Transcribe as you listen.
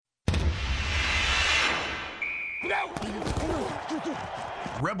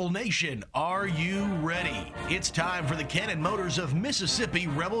Rebel Nation, are you ready? It's time for the Cannon Motors of Mississippi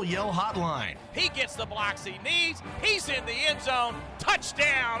Rebel Yell Hotline. He gets the blocks he needs. He's in the end zone.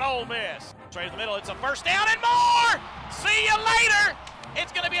 Touchdown, Ole Miss. Straight in the middle. It's a first down and more. See you later.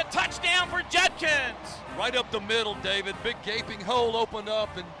 It's going to be a touchdown for Judkins. Right up the middle, David. Big gaping hole opened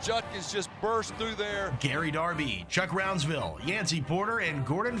up, and Judkins just burst through there. Gary Darby, Chuck Rounsville, Yancey Porter, and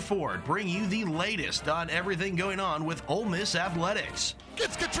Gordon Ford bring you the latest on everything going on with Ole Miss athletics.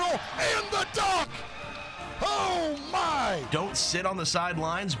 Gets control and the dunk. Oh, my. Don't sit on the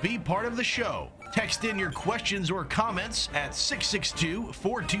sidelines. Be part of the show. Text in your questions or comments at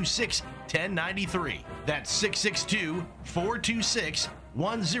 662-426-1093. That's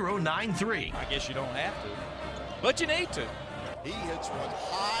 662-426-1093. I guess you don't have to, but you need to. He hits one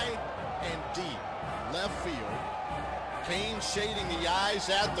high and deep left field. Kane shading the eyes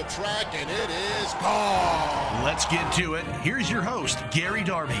at the track, and it is gone. Let's get to it. Here's your host, Gary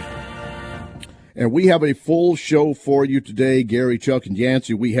Darby. And we have a full show for you today, Gary, Chuck, and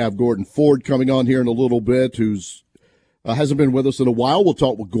Yancey. We have Gordon Ford coming on here in a little bit, who's hasn't been with us in a while. We'll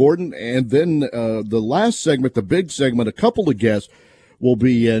talk with Gordon. And then the last segment, the big segment, a couple of guests will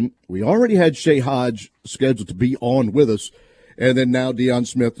be in. We already had Shay Hodge scheduled to be on with us. And then now Deion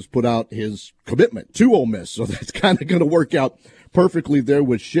Smith has put out his commitment to Ole Miss. So that's kind of going to work out perfectly there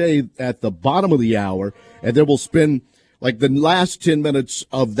with Shay at the bottom of the hour. And then we'll spend like the last 10 minutes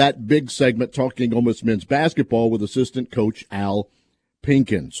of that big segment talking Ole Miss men's basketball with assistant coach Al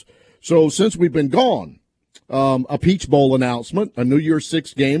Pinkins. So since we've been gone, a Peach Bowl announcement, a New Year's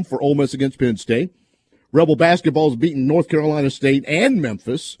Six game for Ole Miss against Penn State. Rebel basketball's beaten North Carolina State and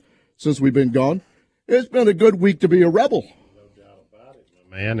Memphis since we've been gone. It's been a good week to be a Rebel. No doubt about it,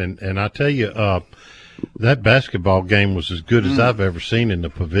 my man. And I tell you, that basketball game was as good as I've ever seen in the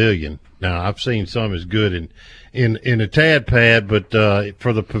pavilion. Now, I've seen some as good in a tad pad, but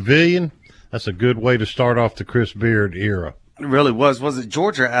for the pavilion, that's a good way to start off the Chris Beard era. It really was. Was it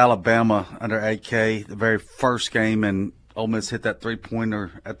Georgia or Alabama under AK, the very first game, and Ole Miss hit that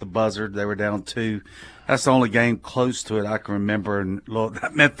three-pointer at the buzzer? They were down 2. That's the only game close to it I can remember. And look,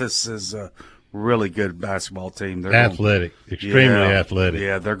 that Memphis is a really good basketball team. They're athletic, extremely athletic.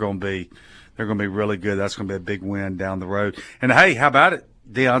 Yeah, they're going to be really good. That's going to be a big win down the road. And hey, how about it?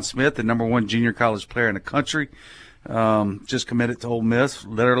 Deion Smith, the number 1 junior college player in the country, just committed to Ole Miss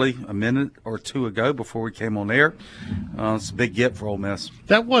literally a minute or two ago before we came on air. It's a big get for Ole Miss.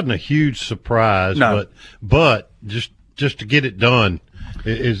 That wasn't a huge surprise, no. but just to get it done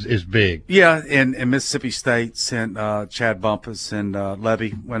is big. Yeah, and Mississippi State sent Chad Bumpus and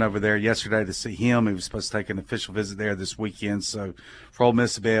Levy went over there yesterday to see him. He was supposed to take an official visit there this weekend. So for Ole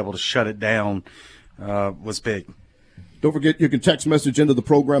Miss to be able to shut it down was big. Don't forget, you can text message into the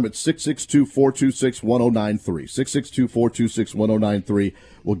program at 662-426-1093. 662-426-1093.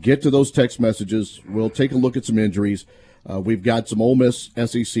 We'll get to those text messages. We'll take a look at some injuries. We've got some Ole Miss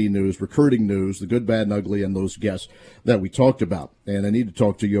SEC news, recruiting news, the good, bad, and ugly, and those guests that we talked about. And I need to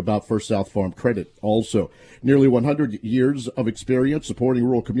talk to you about First South Farm Credit also. Nearly 100 years of experience supporting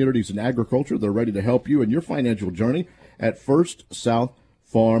rural communities and agriculture. They're ready to help you in your financial journey at First South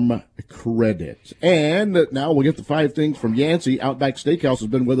Farm Credit. And now we'll get the 5 things from Yancey. Outback Steakhouse has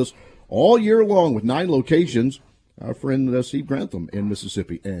been with us all year long with 9 locations. Our friend Steve Grantham in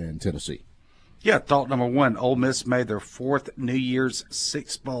Mississippi and Tennessee. Yeah, thought number 1, Ole Miss made their 4th New Year's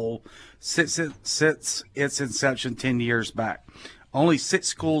Six Bowl since its inception 10 years back. Only 6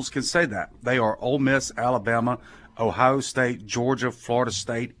 schools can say that. They are Ole Miss, Alabama, Ohio State, Georgia, Florida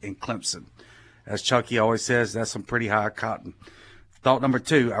State, and Clemson. As Chucky always says, that's some pretty high cotton. Thought number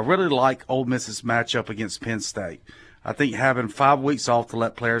 2, I really like Ole Miss's matchup against Penn State. I think having 5 weeks off to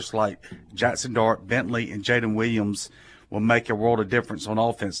let players like Jackson Dart, Bentley, and Jaden Williams will make a world of difference on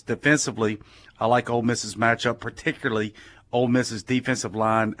offense. Defensively, I like Ole Miss's matchup, particularly Ole Miss's defensive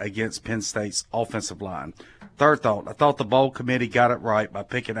line against Penn State's offensive line. Third thought, I thought the bowl committee got it right by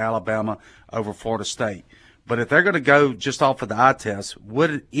picking Alabama over Florida State. But if they're going to go just off of the eye test,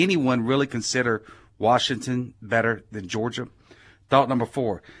 would anyone really consider Washington better than Georgia? Thought number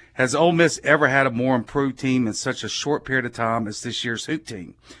 4, has Ole Miss ever had a more improved team in such a short period of time as this year's Hoop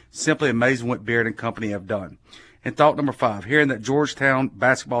team? Simply amazing what Beard and company have done. And thought number 5, hearing that Georgetown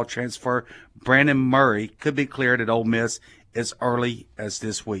basketball transfer Brandon Murray could be cleared at Ole Miss as early as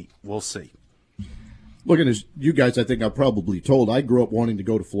this week. We'll see. Looking as you guys, I think I probably told, I grew up wanting to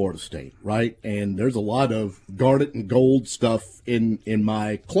go to Florida State, right? And there's a lot of garnet and gold stuff in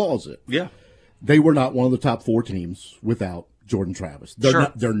my closet. Yeah. They were not one of the top 4 teams without Jordan Travis.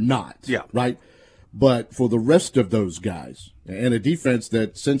 They're not. Yeah. Right? But for the rest of those guys, and a defense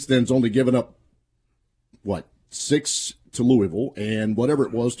that since then's only given up, 6 to Louisville and whatever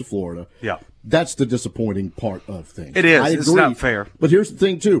it was to Florida. Yeah. That's the disappointing part of things. It is. I agree. It's not fair. But here's the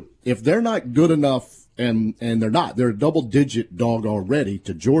thing, too. If they're not good enough, and they're not, they're a double-digit dog already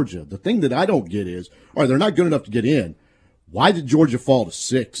to Georgia. The thing that I don't get is, all right, they're not good enough to get in. Why did Georgia fall to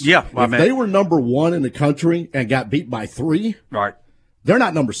 6? Yeah. If they were number 1 in the country and got beat by 3, right, they're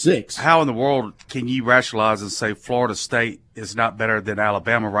not number 6. How in the world can you rationalize and say Florida State is not better than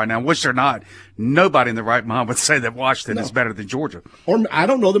Alabama right now, which they're not? Nobody in the right mind would say that Washington is better than Georgia. Or I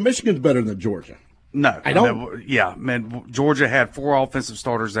don't know that Michigan's better than Georgia. No. I don't. Georgia had 4 offensive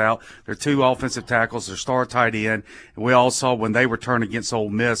starters out. Their 2 offensive tackles, their star tight end. And we all saw when they returned against Ole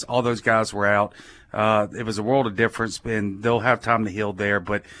Miss, all those guys were out. It was a world of difference, and they'll have time to heal there.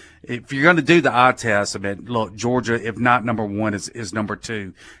 But if you're going to do the eye test, I mean, look, Georgia, if not number 1, is number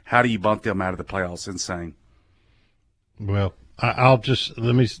 2. How do you bump them out of the playoffs? Insane. Well, I'll just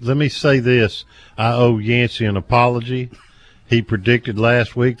let me say this. I owe Yancey an apology. He predicted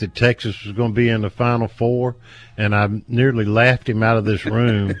last week that Texas was going to be in the Final Four, and I nearly laughed him out of this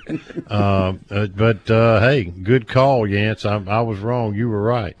room. Hey, good call, Yance. I was wrong. You were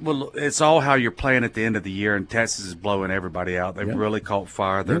right. Well, it's all how you're playing at the end of the year, and Texas is blowing everybody out. They've really caught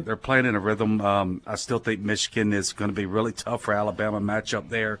fire. They're playing in a rhythm. I still think Michigan is going to be really tough for Alabama matchup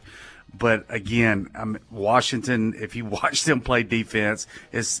there. But, again, Washington, if you watch them play defense,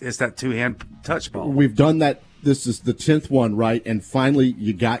 it's that two-hand touch ball. We've done that. This is the 10th one, right? And finally,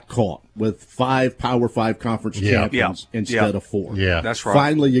 you got caught with 5 Power 5 conference champions instead of 4. Yeah, that's right.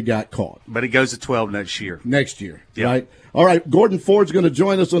 Finally, you got caught. But it goes to 12 next year. Right? All right, Gordon Ford's going to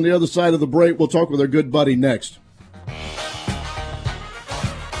join us on the other side of the break. We'll talk with our good buddy next.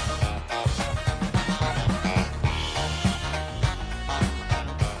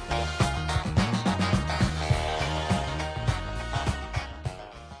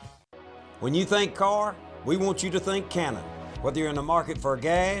 When you think car, we want you to think Cannon. Whether you're in the market for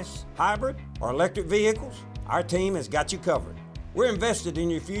gas, hybrid, or electric vehicles, our team has got you covered. We're invested in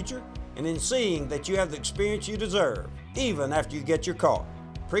your future and in seeing that you have the experience you deserve, even after you get your car.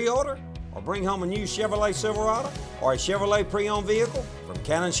 Pre-order or bring home a new Chevrolet Silverado or a Chevrolet pre-owned vehicle from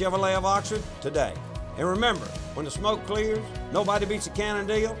Cannon Chevrolet of Oxford today. And remember, when the smoke clears, nobody beats a Cannon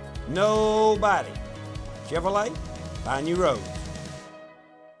deal. Nobody. Chevrolet, find new roads.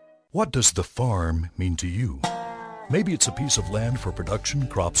 What does the farm mean to you? Maybe it's a piece of land for production,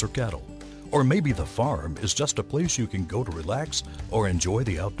 crops, or cattle. Or maybe the farm is just a place you can go to relax or enjoy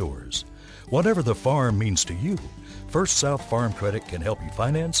the outdoors. Whatever the farm means to you, First South Farm Credit can help you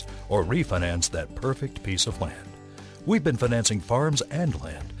finance or refinance that perfect piece of land. We've been financing farms and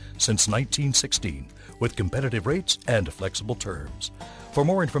land since 1916 with competitive rates and flexible terms. For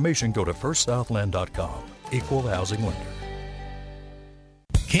more information, go to firstsouthland.com. Equal housing lender.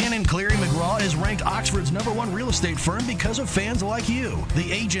 Cannon Cleary McGraw is ranked Oxford's #1 real estate firm because of fans like you.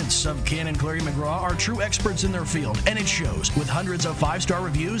 The agents of Cannon Cleary McGraw are true experts in their field, and it shows with hundreds of 5-star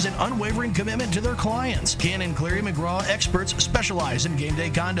reviews and unwavering commitment to their clients. Cannon Cleary McGraw experts specialize in game day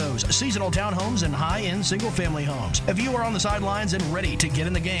condos, seasonal townhomes, and high-end single-family homes. If you are on the sidelines and ready to get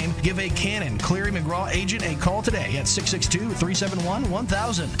in the game, give a Cannon Cleary McGraw agent a call today at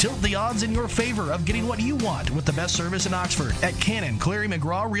 662-371-1000. Tilt the odds in your favor of getting what you want with the best service in Oxford at Cannon Cleary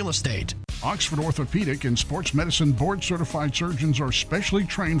McGraw Real Estate. Oxford Orthopedic and Sports Medicine board-certified surgeons are specially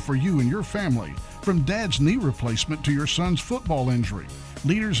trained for you and your family, from dad's knee replacement to your son's football injury.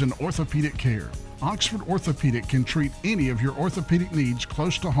 Leaders in orthopedic care, Oxford Orthopedic can treat any of your orthopedic needs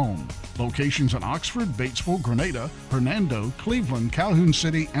close to home. Locations in Oxford, Batesville, Grenada, Hernando, Cleveland, Calhoun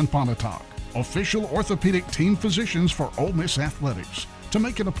City, and Pontotoc. Official orthopedic team physicians for Ole Miss Athletics. To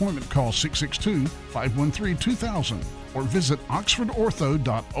make an appointment, call 662-513-2000 or visit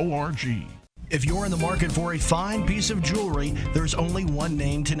oxfordortho.org. If you're in the market for a fine piece of jewelry, there's only one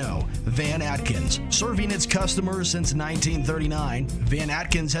name to know: Van Atkins. Serving its customers since 1939, Van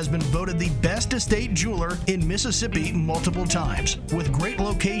Atkins has been voted the best estate jeweler in Mississippi multiple times. With great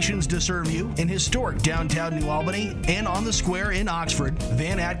locations to serve you in historic downtown New Albany and on the square in Oxford,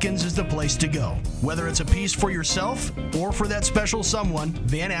 Van Atkins is the place to go. Whether it's a piece for yourself or for that special someone,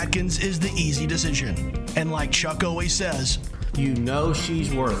 Van Atkins is the easy decision. And like Chuck always says, you know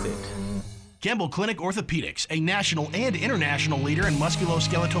she's worth it. Campbell Clinic Orthopedics, a national and international leader in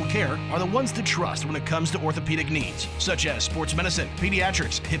musculoskeletal care, are the ones to trust when it comes to orthopedic needs, such as sports medicine,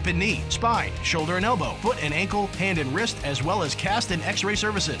 pediatrics, hip and knee, spine, shoulder and elbow, foot and ankle, hand and wrist, as well as cast and x-ray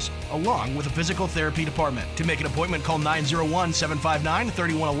services, along with a physical therapy department. To make an appointment, call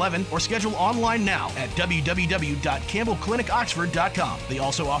 901-759-3111 or schedule online now at www.campbellclinicoxford.com. They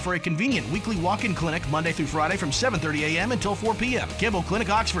also offer a convenient weekly walk-in clinic Monday through Friday from 7:30 a.m. until 4 p.m. Campbell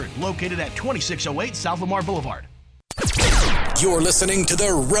Clinic Oxford, located at 20 2608 South Lamar Boulevard. You're listening to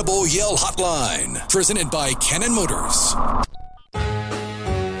the Rebel Yell Hotline, presented by Cannon Motors.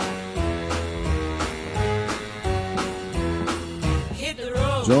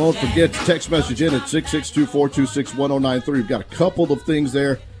 Don't forget to text message in at 662-426-1093. We've got a couple of things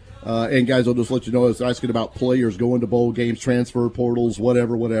there. And, guys, I'll just let you know, it's asking about players going to bowl games, transfer portals,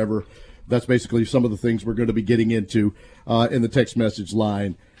 whatever. That's basically some of the things we're going to be getting into in the text message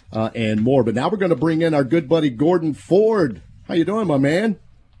line and more. But now we're going to bring in our good buddy Gordon Ford. How you doing, my man?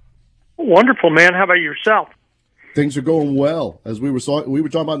 Wonderful, man. How about yourself? Things are going well. As we were talking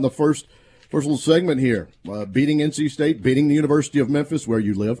about in the first little segment here, beating NC State, beating the University of Memphis, where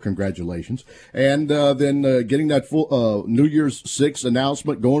you live. Congratulations. And then getting that full New Year's 6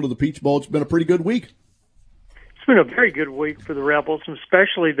 announcement, going to the Peach Bowl. It's been a pretty good week. It's been a very good week for the Rebels, and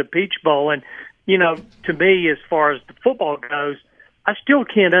especially the Peach Bowl. And, you know, to me, as far as the football goes, I still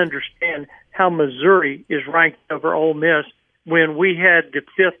can't understand how Missouri is ranked over Ole Miss when we had the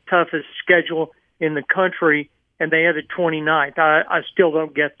 5th toughest schedule in the country and they had the 29th. I still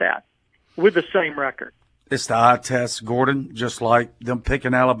don't get that. With the same record. It's the eye test, Gordon, just like them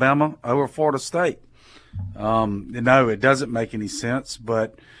picking Alabama over Florida State. No, it doesn't make any sense,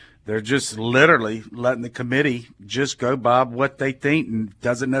 but they're just literally letting the committee just go by what they think, and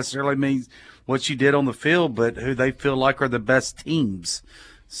doesn't necessarily mean what you did on the field, but who they feel like are the best teams.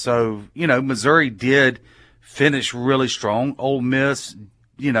 So, you know, Missouri did finish really strong. Ole Miss,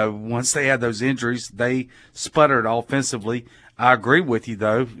 you know, once they had those injuries, they sputtered offensively. I agree with you,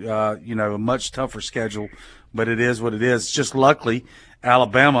 though. You know, a much tougher schedule, but it is what it is. Just luckily,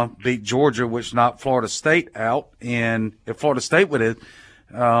 Alabama beat Georgia, which knocked Florida State out. And if Florida State would have,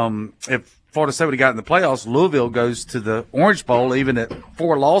 gotten in the playoffs, Louisville goes to the Orange Bowl, even at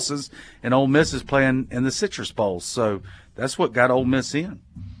 4 losses, and Ole Miss is playing in the Citrus Bowl. So that's what got Ole Miss in.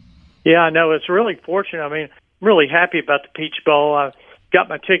 Yeah, I know. It's really fortunate. I mean, I'm really happy about the Peach Bowl. I got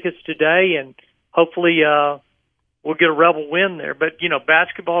my tickets today, and hopefully we'll get a Rebel win there. But, you know,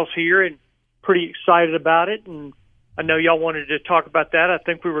 basketball's here and pretty excited about it. And I know y'all wanted to talk about that. I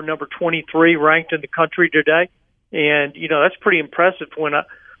think we were number 23 ranked in the country today. And, you know, that's pretty impressive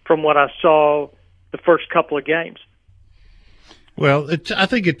from what I saw the first couple of games. Well, I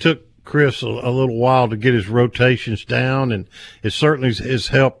think it took Chris a little while to get his rotations down, and it certainly has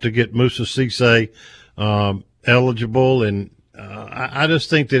helped to get Musa Cisse eligible. And I just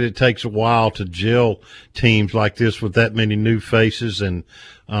think that it takes a while to gel teams like this with that many new faces. And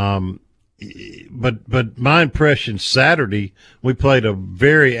but my impression Saturday, we played a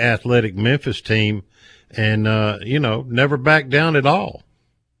very athletic Memphis team, and you know, never backed down at all.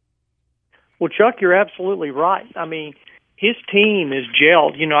 Well, Chuck, you're absolutely right. I mean, his team is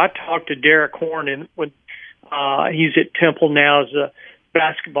gelled. You know, I talked to Derek Horn, and when he's at Temple now as a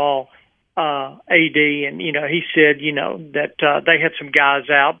basketball AD, and, you know, he said, you know, that they had some guys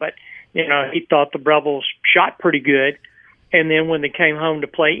out, but, you know, he thought the Rebels shot pretty good. And then when they came home to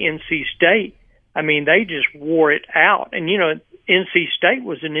play NC State, I mean, they just wore it out. And, you know, NC State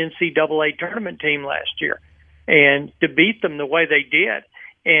was an NCAA tournament team last year. And to beat them the way they did,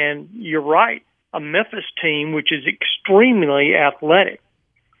 and you're right, a Memphis team, which is extremely athletic,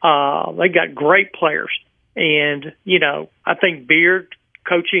 they got great players. And, you know, I think Beard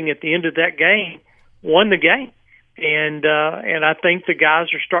coaching at the end of that game won the game. And I think the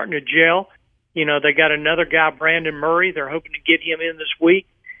guys are starting to gel. You know, they got another guy, Brandon Murray. They're hoping to get him in this week.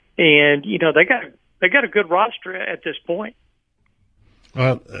 And, you know, they got a good roster at this point.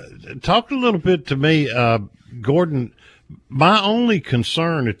 Talk a little bit to me, Gordon. My only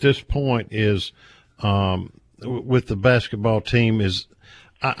concern at this point is with the basketball team is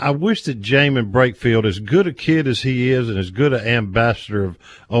I wish that Jamin Brakefield, as good a kid as he is and as good an ambassador of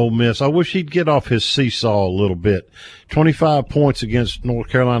Ole Miss, I wish he'd get off his seesaw a little bit. 25 points against North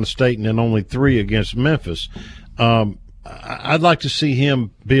Carolina State and then only 3 against Memphis. I'd like to see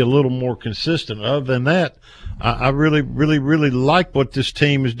him be a little more consistent. Other than that, I really, really, really like what this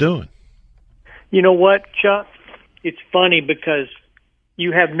team is doing. You know what, Chuck? It's funny because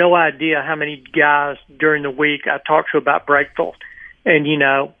you have no idea how many guys during the week I talked to about Brakefield. And, you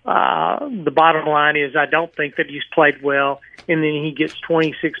know, the bottom line is I don't think that he's played well. And then he gets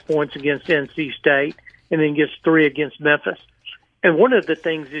 26 points against NC State and then gets 3 against Memphis. And one of the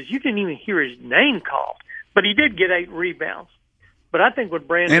things is you didn't even hear his name called, but he did get 8 rebounds. But I think when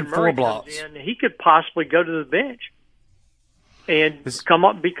Brandon Murray comes in, he could possibly go to the bench and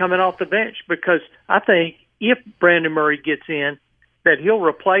be coming off the bench, because I think if Brandon Murray gets in, that he'll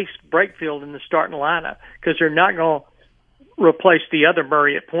replace Brakefield in the starting lineup, because they're not going to replace the other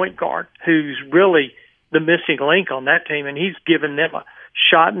Murray at point guard, who's really the missing link on that team, and he's given them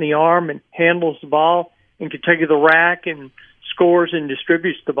shot in the arm and handles the ball and can take it to the rack and scores and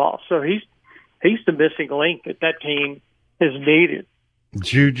distributes the ball. So he's the missing link that team has needed.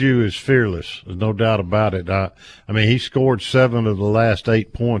 Juju is fearless. There's no doubt about it. I mean, he scored 7 of the last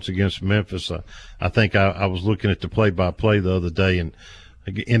 8 points against Memphis. I think I was looking at the play-by-play the other day and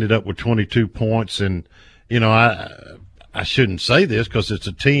ended up with 22 points. And, you know, I shouldn't say this because it's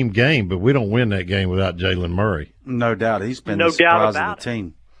a team game, but we don't win that game without Jalen Murray. No doubt. He's been the surprise of the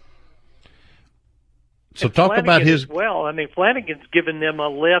team. So talk about his – well, I mean, Flanagan's given them a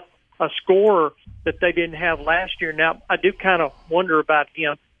lift, a scorer that they didn't have last year. Now, I do kind of wonder about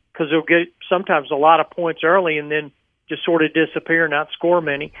him because he'll get sometimes a lot of points early and then just sort of disappear, not score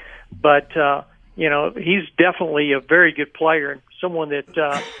many. But, you know, he's definitely a very good player and someone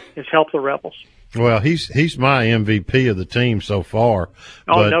that has helped the Rebels. Well, he's my MVP of the team so far.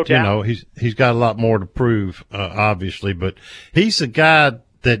 But, no doubt. You know, he's got a lot more to prove, obviously. But he's a guy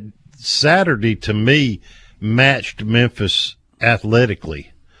that Saturday, to me, matched Memphis athletically.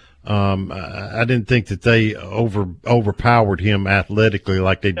 I didn't think that they overpowered him athletically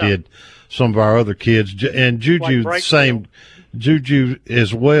like they did some of our other kids. And Juju, like same Juju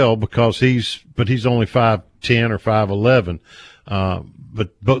as well because he's only 5'10" or 5'11". But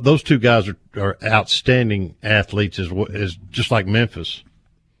those two guys are outstanding athletes as just like Memphis.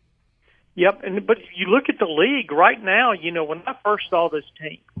 Yep, but you look at the league right now. You know, when I first saw this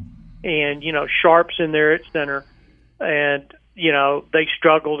team, and you know Sharp's in there at center, and you know, they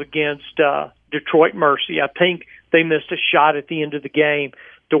struggled against Detroit Mercy. I think they missed a shot at the end of the game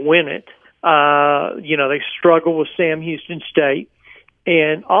to win it. You know, they struggled with Sam Houston State.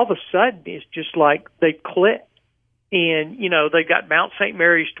 And all of a sudden, it's just like they clicked. And, you know, they got Mount St.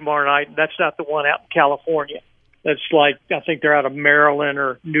 Mary's tomorrow night. That's not the one out in California. That's like, I think they're out of Maryland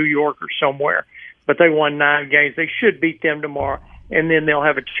or New York or somewhere. But they won 9 games. They should beat them tomorrow. And then they'll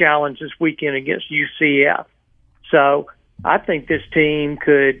have a challenge this weekend against UCF. So I think this team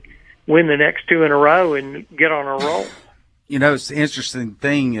could win the next 2 in a row and get on a roll. You know, it's the interesting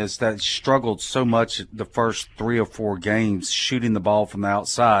thing is that it struggled so much the first 3 or 4 games shooting the ball from the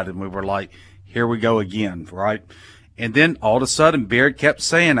outside, and we were like, here we go again, right? And then all of a sudden, Beard kept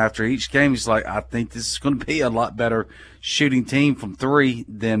saying after each game, he's like, I think this is going to be a lot better shooting team from 3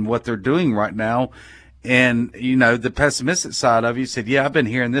 than what they're doing right now. And, you know, the pessimistic side of you said, yeah, I've been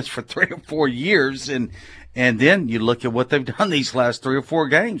hearing this for 3 or 4 years, and then you look at what they've done these last 3 or 4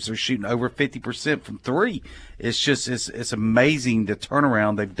 games. They're shooting over 50% from 3. It's just it's amazing the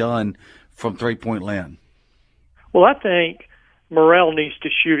turnaround they've done from three-point land. Well, I think Morrell needs to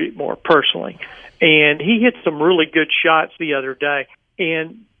shoot it more personally. And he hit some really good shots the other day.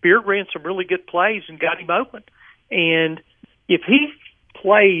 And Beard ran some really good plays and got him open. And if he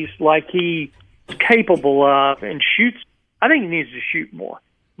plays like he's capable of and shoots, I think he needs to shoot more,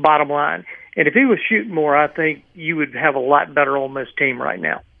 bottom line. And if he was shooting more, I think you would have a lot better Ole Miss team right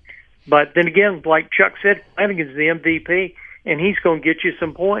now. But then again, like Chuck said, Flanagan's the MVP, and he's going to get you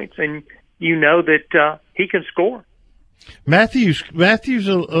some points, and you know that he can score. Matthews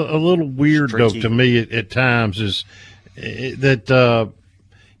a little weird, though, to me at times, is that,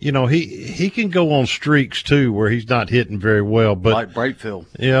 you know, he can go on streaks, too, where he's not hitting very well. But, like Bratefield.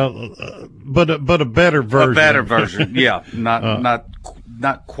 Yeah, but a better version. A better version, yeah.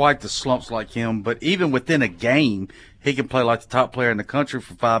 Not quite the slumps like him, but even within a game, he can play like the top player in the country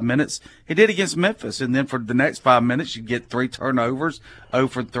for 5 minutes. He did against Memphis, and then for the next 5 minutes, you get 3 turnovers, 0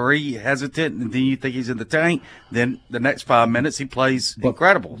 for 3, hesitant, and then you think he's in the tank. Then the next 5 minutes, he plays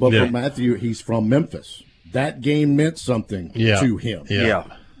incredible. But for Matthew, he's from Memphis. That game meant something to him. Yeah.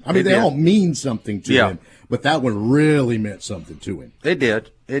 I mean, they all mean something to him, but that one really meant something to him. It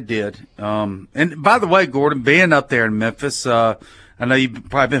did. And by the way, Gordon, being up there in Memphis, I know you've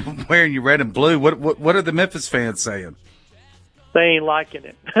probably been wearing your red and blue. What are the Memphis fans saying? They ain't liking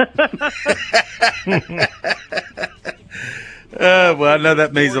it. Well, I know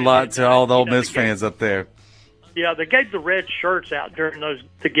that means a lot to all the Ole Miss fans up there. Yeah, they gave the red shirts out during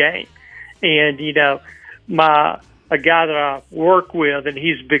the game. And, you know, a guy that I work with, and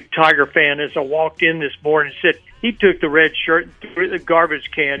he's a big Tiger fan, as I walked in this morning, said he took the red shirt and threw it in the garbage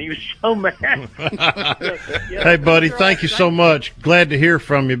can. He was so mad. Hey, buddy, thank you so much. Glad to hear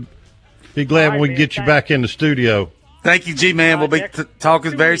from you. Be glad when we get you back in the studio. Thank you, G-Man. We'll be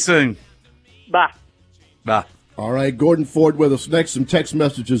talking very soon. Bye. Bye. All right, Gordon Ford with us next. Some text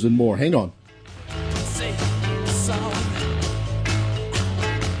messages and more. Hang on.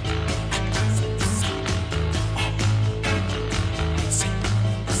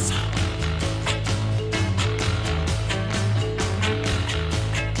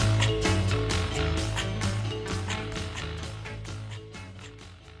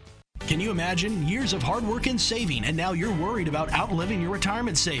 Can you imagine years of hard work and saving, and now you're worried about outliving your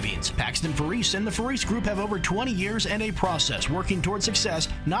retirement savings? Paxton Faris and the Faris Group have over 20 years and a process working toward success,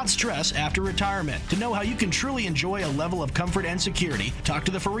 not stress, after retirement. To know how you can truly enjoy a level of comfort and security, talk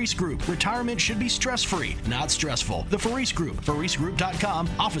to the Faris Group. Retirement should be stress-free, not stressful. The Faris Group, FarisGroup.com,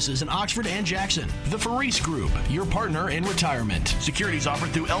 offices in Oxford and Jackson. The Faris Group, your partner in retirement. Securities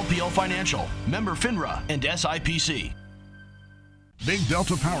offered through LPL Financial, member FINRA, and SIPC. Big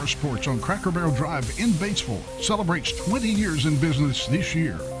Delta Power Sports on Cracker Barrel Drive in Batesville celebrates 20 years in business this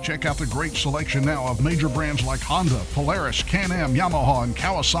year. Check out the great selection now of major brands like Honda, Polaris, Can-Am, Yamaha, and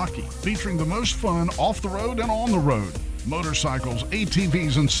Kawasaki, featuring the most fun off the road and on the road. Motorcycles,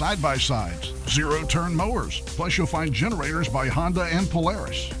 ATVs, and side-by-sides. Zero-turn mowers. Plus, you'll find generators by Honda and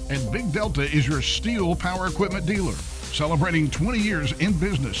Polaris. And Big Delta is your steel power equipment dealer. Celebrating 20 years in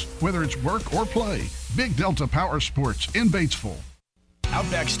business, whether it's work or play. Big Delta Power Sports in Batesville.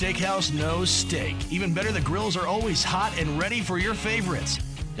 Outback Steakhouse knows steak. Even better, the grills are always hot and ready for your favorites.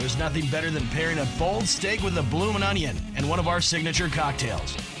 There's nothing better than pairing a bold steak with a bloomin' onion and one of our signature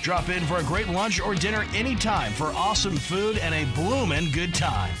cocktails. Drop in for a great lunch or dinner anytime for awesome food and a bloomin' good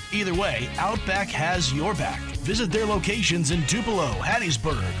time. Either way, Outback has your back. Visit their locations in Tupelo,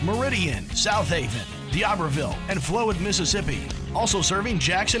 Hattiesburg, Meridian, South Haven, D'Iberville, and Flowood, Mississippi. Also serving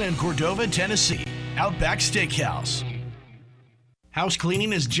Jackson and Cordova, Tennessee. Outback Steakhouse. House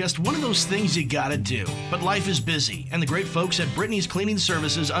cleaning is just one of those things you gotta do. But life is busy, and the great folks at Brittany's Cleaning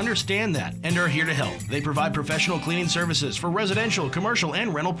Services understand that and are here to help. They provide professional cleaning services for residential, commercial,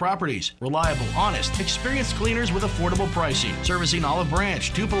 and rental properties. Reliable, honest, experienced cleaners with affordable pricing. Servicing Olive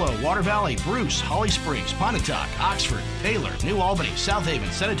Branch, Tupelo, Water Valley, Bruce, Holly Springs, Pontotoc, Oxford, Taylor, New Albany, South Haven,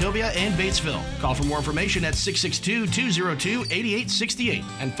 Senatobia, and Batesville. Call for more information at 662-202-8868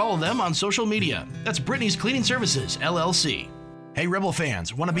 and follow them on social media. That's Brittany's Cleaning Services, LLC. Hey, Rebel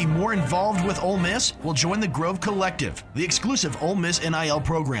fans, want to be more involved with Ole Miss? Well, join the Grove Collective, the exclusive Ole Miss NIL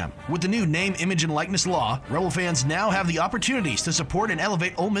program. With the new name, image, and likeness law, Rebel fans now have the opportunities to support and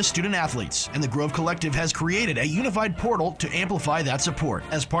elevate Ole Miss student athletes. And the Grove Collective has created a unified portal to amplify that support.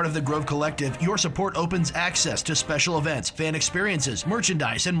 As part of the Grove Collective, your support opens access to special events, fan experiences,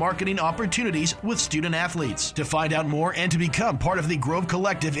 merchandise, and marketing opportunities with student athletes. To find out more and to become part of the Grove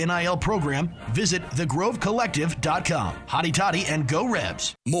Collective NIL program, visit thegrovecollective.com. Hotty toddy and go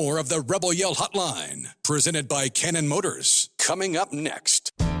Rebs. More of the Rebel Yell Hotline, presented by Cannon Motors, coming up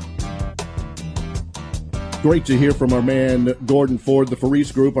next. Great to hear from our man, Gordon Ford, the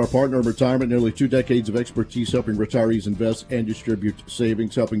Faris Group, our partner in retirement, nearly 2 decades of expertise helping retirees invest and distribute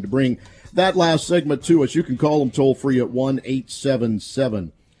savings, helping to bring that last segment to us. You can call them toll-free at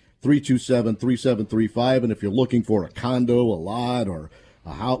 1-877-327-3735. And if you're looking for a condo, a lot, or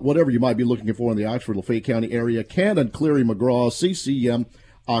a house, whatever you might be looking for in the Oxford-Lafayette County area, Cannon, Cleary, McGraw, CCM,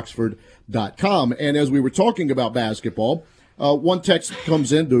 Oxford.com. And as we were talking about basketball, one text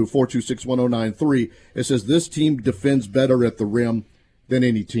comes into 426-1093. It says, this team defends better at the rim than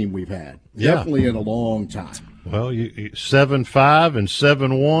any team we've had. Yeah. Definitely in a long time. Well, 7-5 and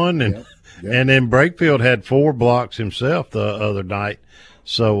 7-1, and and then Brakefield had 4 blocks himself the other night.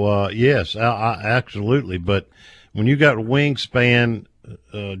 So, yes, I absolutely. But when you got wingspan,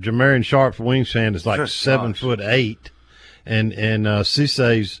 Jamarian Sharp's wingspan is like 7'8", and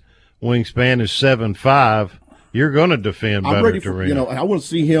Cisse's wingspan is 7'5". You're going to defend better at the rim. I want to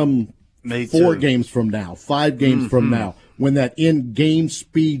see him 4 games from now, 5 games from now, when that in-game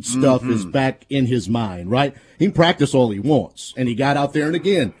speed stuff is back in his mind, right? He can practice all he wants, and he got out there, and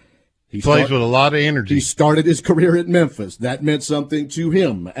again, he plays with a lot of energy. He started his career at Memphis. That meant something to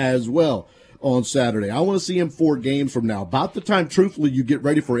him as well on Saturday. I want to see him 4 games from now. About the time, truthfully, you get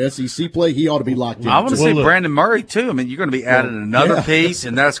ready for SEC play, he ought to be locked in. I want to see Brandon Murray too. I mean, you're going to be adding another piece,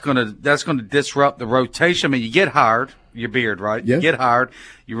 and that's going to disrupt the rotation. I mean, you get hired, your beard, right? Yeah. You get hired,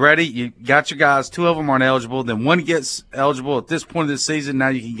 you're ready, you got your guys. 2 of them aren't eligible. Then one gets eligible at this point of the season. Now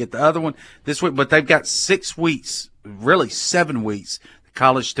you can get the other one this week, but they've got 6 weeks, really 7 weeks.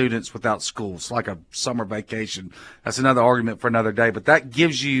 College students without schools, like a summer vacation. That's another argument for another day. But that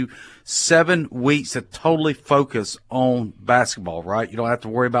gives you 7 weeks to totally focus on basketball, right? You don't have to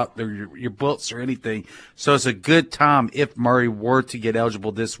worry about your books or anything. So it's a good time, if Murray were to get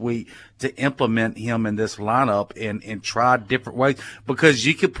eligible this week, to implement him in this lineup and try different ways. Because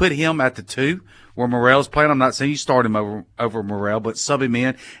you could put him at the 2 where Morrell's playing. I'm not saying you start him over Morrell, but sub him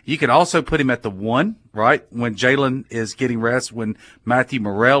in. You can also put him at the 1, right, when Jalen is getting rest, when Matthew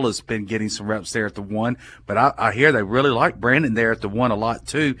Morrell has been getting some reps there at the 1. But I hear they really like Brandon there at the 1 a lot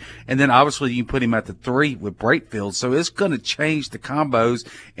too. And then obviously you can put him at the 3 with Brakefield. So it's going to change the combos,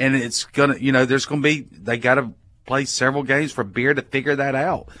 and it's going to, there's going to be, they got to play several games for Beard to figure that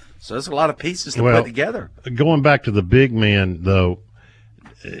out. So there's a lot of pieces to put together. Going back to the big men, though,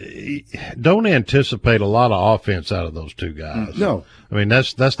 don't anticipate a lot of offense out of those two guys. No. I mean,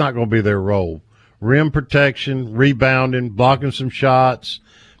 that's not going to be their role. Rim protection, rebounding, blocking some shots,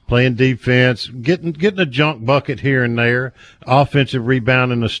 playing defense, getting a junk bucket here and there, offensive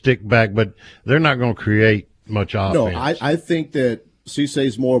rebounding, a stick back, but they're not going to create much offense. No, I think that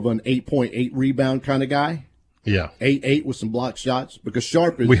Cissé's more of an 8.8 rebound kind of guy. Yeah. 8 with some block shots, because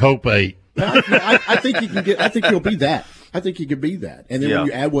Sharp is. We hope 8. I think he can get. I think he'll be that. I think he could be that. And then when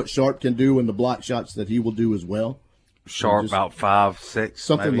you add what Sharp can do and the block shots that he will do as well. Sharp about 5, 6,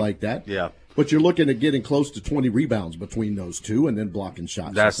 something maybe. like that. Yeah. But you're looking at getting close to 20 rebounds between those two, and then blocking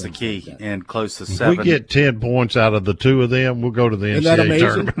shots. That's the key, like and close to 7. If we get 10 points out of the two of them, we'll go to the NCAA Isn't that amazing?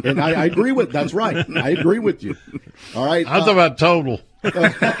 tournament. And I agree with. That's right. I agree with you. All right. I'm talking about total.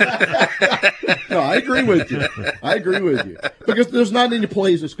 No, I agree with you. Because there's not any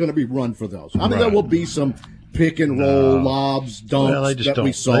plays that's going to be run for those. I mean, there will be some pick and roll, lobs, dunks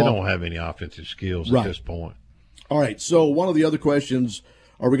we saw. They don't have any offensive skills at this point. All right. So one of the other questions: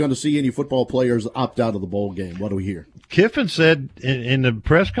 are we going to see any football players opt out of the bowl game? What do we hear? Kiffin said in the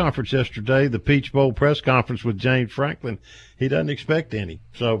press conference yesterday, the Peach Bowl press conference with James Franklin, he doesn't expect any.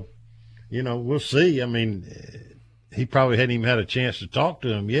 So, we'll see. I mean, he probably hadn't even had a chance to talk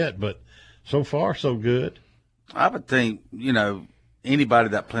to him yet, but so far, so good. I would think, anybody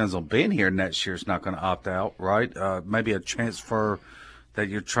that plans on being here next year is not going to opt out, right? Maybe a transfer that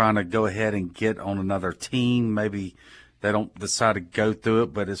you're trying to go ahead and get on another team. Maybe they don't decide to go through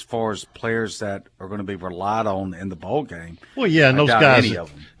it, but as far as players that are going to be relied on in the bowl game, well, yeah, and those guys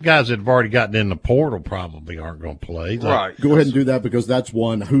that have already gotten in the portal probably aren't going to play. Right. Go ahead and do that, because that's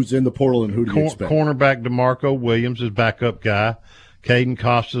one. Who's in the portal and who do you expect? Cornerback DeMarco Williams is backup guy. Caden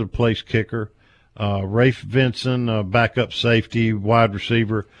Costa, the place kicker. Rafe Vinson, backup safety, wide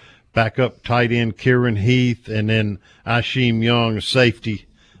receiver. Backup tight end Kieran Heath, and then Isheem Young, a safety,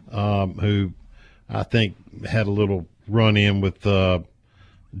 who I think had a little run-in with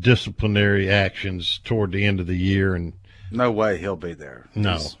disciplinary actions toward the end of the year. And no way he'll be there.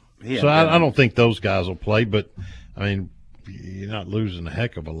 No. So I don't think those guys will play, but, I mean, you're not losing a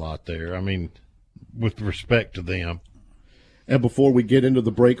heck of a lot there. I mean, with respect to them. And before we get into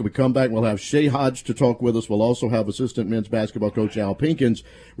the break, we come back, we'll have Shay Hodge to talk with us. We'll also have assistant men's basketball coach Al Pinkins.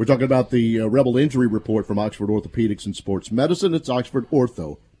 We're talking about the Rebel injury report from Oxford Orthopedics and Sports Medicine. It's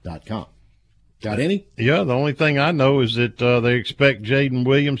oxfordortho.com. Got any? Yeah, the only thing I know is that they expect Jaden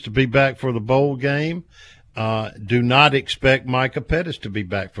Williams to be back for the bowl game. Do not expect Micah Pettis to be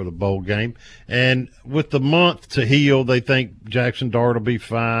back for the bowl game. And with the month to heal, they think Jackson Dart will be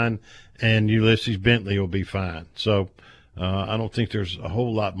fine and Ulysses Bentley will be fine. So I don't think there's a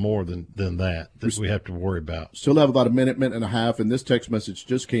whole lot more than that we have to worry about. Still have about a minute and a half, and this text message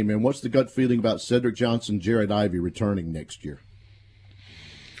just came in. What's the gut feeling about Cedric Johnson, Jared Ivey returning next year?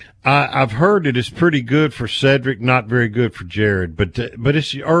 I've heard that it's pretty good for Cedric, not very good for Jared, but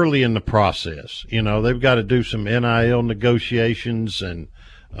it's early in the process. They've got to do some NIL negotiations and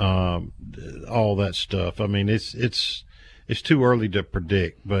all that stuff. I mean, it's too early to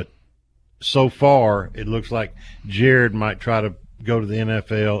predict, but so far it looks like Jared might try to go to the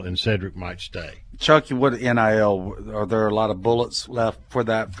NFL and Cedric might stay. Chucky, what NIL, are there a lot of bullets left for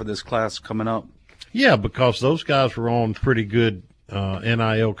this class coming up? Yeah, because those guys were on pretty good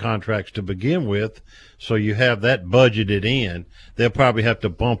NIL contracts to begin with, so you have that budgeted in. They'll probably have to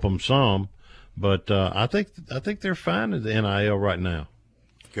bump them some, but I think they're fine at the NIL right now.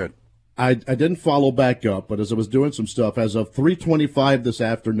 Good. I didn't follow back up, but as I was doing some stuff, as of 3:25 this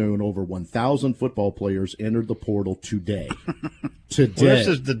afternoon, over 1,000 football players entered the portal today. Well, this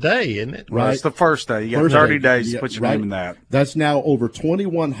is the day, isn't it? Right. It's the first day. You got 30 days to put your name in that. That's now over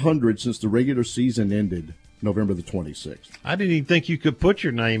 2,100 since the regular season ended November the 26th. I didn't even think you could put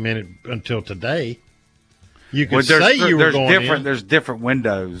your name in it until today. You could say you were going in. There's different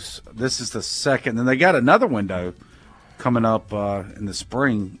windows. This is the second, and they got another window coming up in the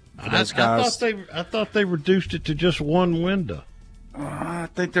spring. I thought they reduced it to just one window. I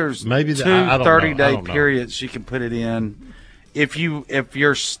think there's maybe two 30-day periods you can put it in. If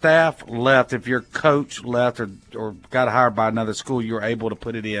your staff left, if your coach left or got hired by another school, you're able to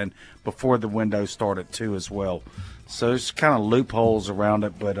put it in before the window started too as well. So there's kind of loopholes around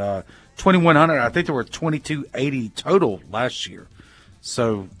it. But 2,100, I think there were 2,280 total last year.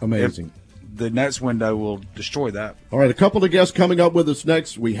 So amazing. The next window will destroy that. All right, a couple of guests coming up with us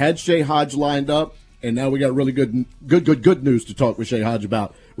next. We had Shay Hodge lined up, and now we got really good news to talk with Shay Hodge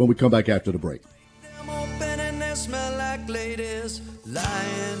about when we come back after the break. Smell like ladies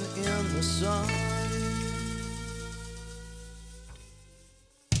lying in the sun.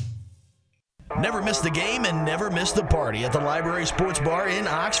 Never miss the game and never miss the party at the Library Sports Bar in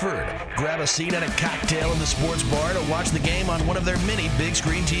Oxford. Grab a seat and a cocktail in the sports bar to watch the game on one of their many big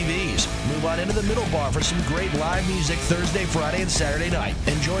screen TVs. Move on into the middle bar for some great live music Thursday, Friday, and Saturday night.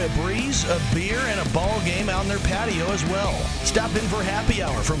 Enjoy a breeze, a beer, and a ball game out in their patio as well. Stop in for happy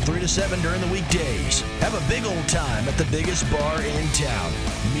hour from 3 to 7 during the weekdays. Have a big old time at the biggest bar in town.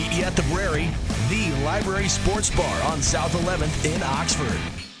 Meet you at the Brary, the Library Sports Bar on South 11th in Oxford.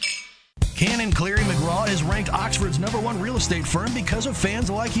 Cannon Cleary McGraw is ranked Oxford's #1 real estate firm because of fans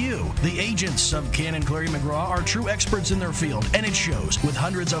like you. The agents of Cannon Cleary McGraw are true experts in their field, and it shows with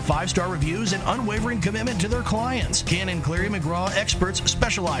hundreds of 5-star reviews and unwavering commitment to their clients. Cannon Cleary McGraw experts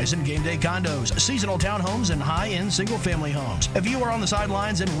specialize in game day condos, seasonal townhomes, and high-end single-family homes. If you are on the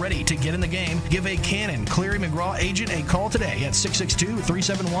sidelines and ready to get in the game, give a Cannon Cleary McGraw agent a call today at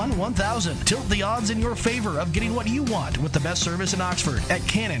 662-371-1000. Tilt the odds in your favor of getting what you want with the best service in Oxford at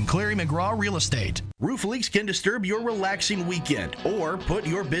Cannon Cleary McGraw Real Estate. Roof leaks can disturb your relaxing weekend or put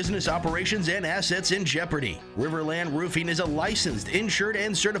your business operations and assets in jeopardy. Riverland Roofing is a licensed, insured,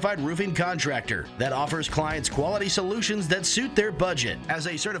 and certified roofing contractor that offers clients quality solutions that suit their budget. As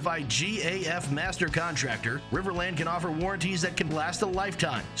a certified GAF master contractor, Riverland can offer warranties that can last a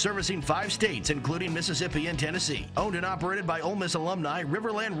lifetime, servicing 5 states, including Mississippi and Tennessee. Owned and operated by Ole Miss alumni,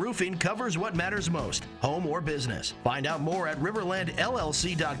 Riverland Roofing covers what matters most, home or business. Find out more at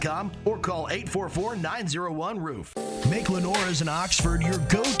riverlandllc.com or call 844-901-ROOF. Make Lenora's in Oxford your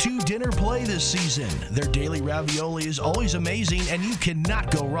go-to dinner play this season. Their daily ravioli is always amazing, and you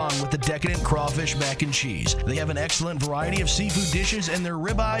cannot go wrong with the decadent crawfish mac and cheese. They have an excellent variety of seafood dishes, and their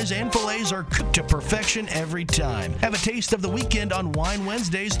ribeyes and fillets are cooked to perfection every time. Have a taste of the weekend on Wine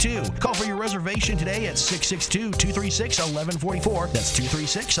Wednesdays, too. Call for your reservation today at 662-236-1144. That's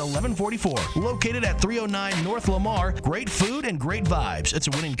 236-1144. Located at 309 North Lamar. Great food and great vibes. It's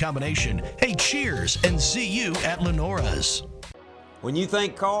a winning combination. Hey, cheers, and see you at Lenora's. When you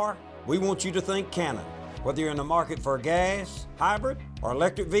think car, we want you to think Cannon. Whether you're in the market for gas, hybrid, or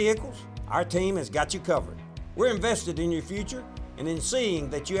electric vehicles, our team has got you covered. We're invested in your future and in seeing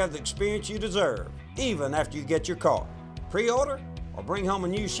that you have the experience you deserve, even after you get your car. Pre-order or bring home a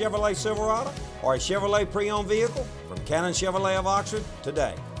new Chevrolet Silverado or a Chevrolet pre-owned vehicle from Cannon Chevrolet of Oxford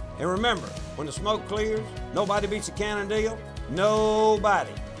today. And remember, when the smoke clears, nobody beats a Cannon deal.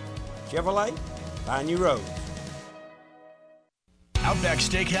 Nobody. Chevrolet, find new roads. Outback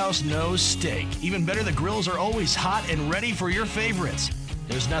Steakhouse knows steak. Even better, the grills are always hot and ready for your favorites.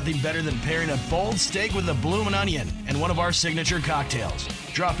 There's nothing better than pairing a bold steak with a bloomin' onion and one of our signature cocktails.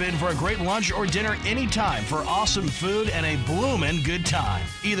 Drop in for a great lunch or dinner anytime for awesome food and a bloomin' good time.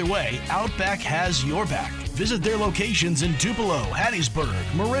 Either way, Outback has your back. Visit their locations in Tupelo, Hattiesburg,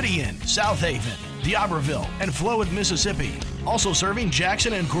 Meridian, South Haven, D'Iberville, and Flowood, Mississippi. Also serving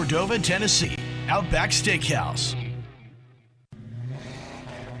Jackson and Cordova, Tennessee. Outback Steakhouse.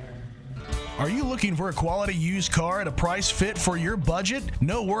 Are you looking for a quality used car at a price fit for your budget?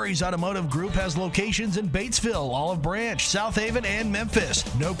 No Worries Automotive Group has locations in Batesville, Olive Branch, South Haven, and Memphis.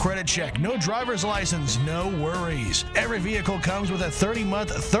 No credit check, no driver's license, no worries. Every vehicle comes with a 30-month,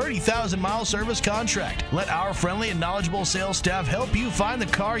 30,000-mile service contract. Let our friendly and knowledgeable sales staff help you find the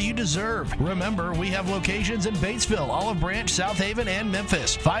car you deserve. Remember, we have locations in Batesville, Olive Branch, South Haven, and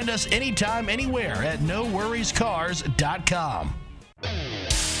Memphis. Find us anytime, anywhere at NoWorriesCars.com.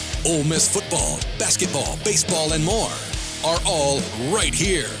 Ole Miss football, basketball, baseball, and more are all right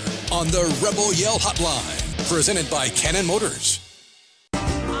here on the Rebel Yell Hotline, presented by Cannon Motors.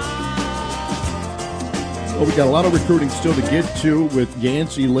 Well, we got a lot of recruiting still to get to with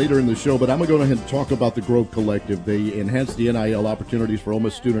Yancey later in the show, but I'm going to go ahead and talk about the Grove Collective. They enhance the NIL opportunities for Ole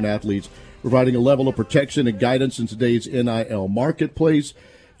Miss student athletes, providing a level of protection and guidance in today's NIL marketplace.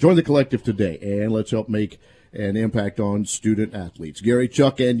 Join the collective today, and let's help make an impact on student athletes. Gary,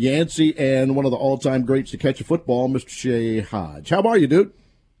 Chuck, and Yancey, and one of the all-time greats to catch a football, Mr. Shay Hodge. How are you, dude?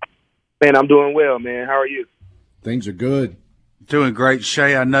 Man, I'm doing well, man. How are you? Things are good. Doing great,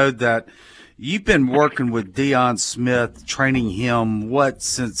 Shay. I know that you've been working with Deion Smith, training him,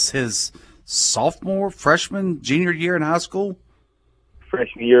 since his freshman, junior year in high school?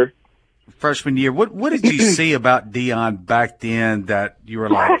 Freshman year. Freshman year. What did you see about Deion back then that you were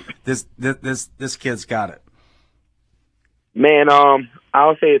like, this kid's got it? Man, I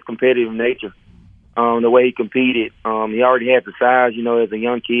would say it's competitive nature. The way he competed, he already had the size. As a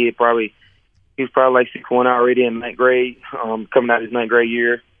young kid, he was probably like 6'1" already in ninth grade, coming out his ninth grade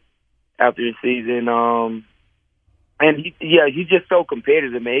year after the season. And he's just so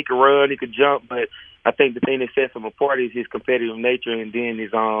competitive, man. He could run, he could jump, but I think the thing that sets him apart is his competitive nature, and then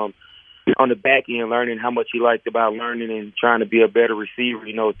his on the back end, learning how much he liked about learning and trying to be a better receiver,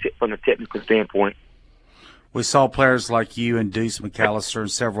 from a technical standpoint. We saw players like you and Deuce McAllister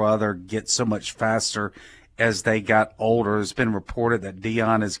and several other get so much faster as they got older. It's been reported that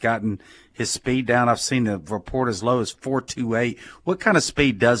Deion has gotten his speed down. I've seen the report as low as 4.28. What kind of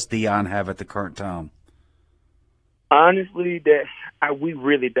speed does Deion have at the current time? Honestly, we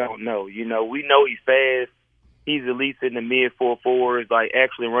really don't know. We know he's fast. He's at least in the mid 4.4s, like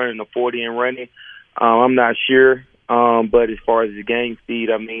actually running the 40 and running. I'm not sure, but as far as his game speed,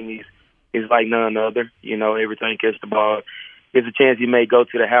 I mean, he's like none other. Every time he catches the ball, there's a chance he may go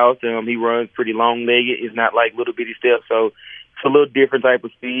to the house. He runs pretty long-legged. It's not like little bitty steps, so it's a little different type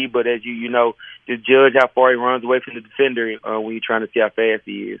of speed. But as you just judge how far he runs away from the defender when you're trying to see how fast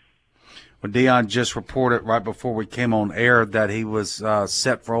he is. Well, Deion just reported right before we came on air that he was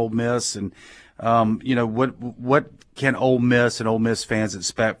set for Ole Miss, and what can Ole Miss and Ole Miss fans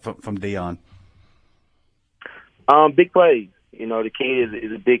expect from Deion? Big plays. The kid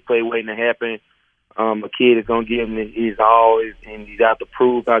is a big play waiting to happen. A kid is going to give him his all, and he's out to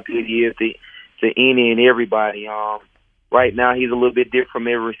prove how good he is to any and everybody. Right now, he's a little bit different from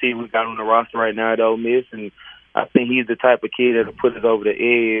every receiver we got on the roster right now at Ole Miss, and I think he's the type of kid that'll put us over the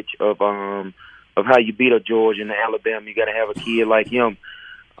edge of how you beat a Georgia and Alabama. You got to have a kid like him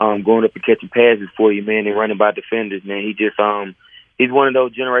going up and catching passes for you, man, and running by defenders, man. He just he's one of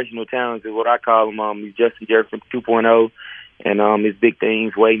those generational talents, is what I call him. He's Justin Jefferson 2.0, and his big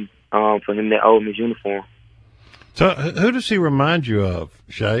things waiting for him that Ole Miss uniform. So who does he remind you of,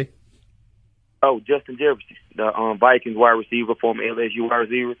 Shay? Oh, Justin Jefferson, the Vikings wide receiver, former LSU wide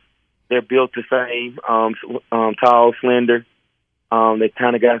receiver. They're built the same, tall, slender. They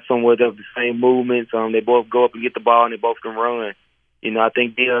kind of got somewhat of the same movements. They both go up and get the ball, and they both can run. I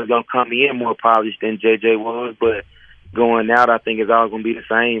think Deion's going to come in more polished than J.J. was, but going out, I think it's all going to be the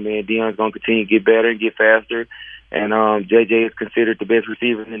same, man. Deion's going to continue to get better and get faster. And J.J. is considered the best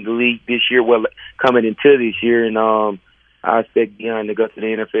receiver in the league this year, coming into this year. And I expect Deion to go to the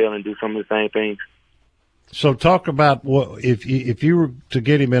NFL and do some of the same things. So talk about what if you were to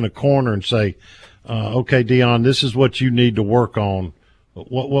get him in a corner and say, okay, Deion, this is what you need to work on.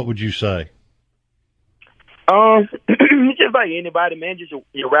 What would you say? Just like anybody, man, just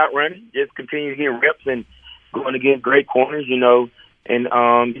your route running. Just continue to get reps and going against great corners, and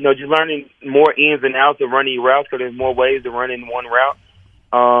just learning more ins and outs of running your routes, because there's more ways to run in one route.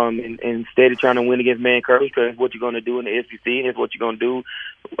 And instead of trying to win against man coverage, because it's what you're going to do in the SEC, and it's what you're going to do.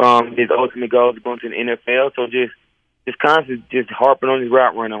 His ultimate goal is going to the NFL. So just constantly just harping on his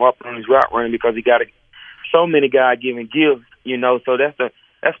route running, because he got so many God-given gifts, So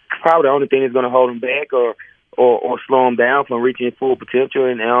that's probably the only thing that's going to hold him back or slow him down from reaching his full potential.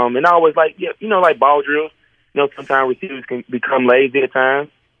 And I always like ball drills. Sometimes receivers can become lazy at times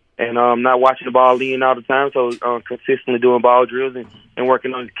and not watching the ball in all the time. So consistently doing ball drills and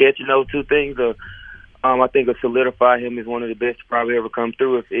working on his catch. Those two things I think will solidify him as one of the best to probably ever come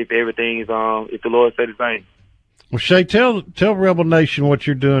through if everything is if the Lord said the same. Well, Shay, tell Rebel Nation what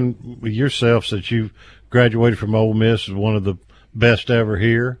you're doing with yourself since you've graduated from Ole Miss as one of the best ever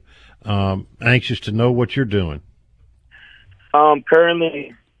here. Anxious to know what you're doing.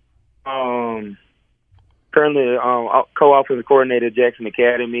 Currently, co-offensive coordinator at Jackson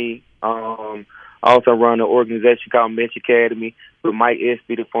Academy. Also run an organization called Mesh Academy with Mike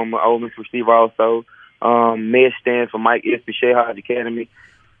Espy, the former Ole Miss receiver also. Mesh stands for Mike Espy Shay Hodge Academy.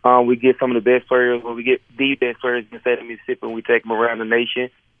 We get some of the best players, we get the best players in the state of Mississippi, and we take them around the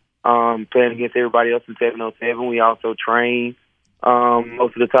nation, playing against everybody else in 7-on-7. We also train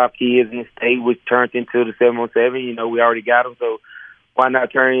most of the top kids in the state, which turns into the 7-on-7. We already got them, so why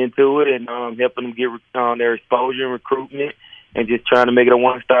not turn into it and helping them get their exposure and recruitment and just trying to make it a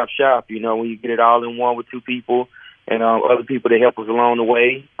one-stop shop. When you get it all in one with two people and other people that help us along the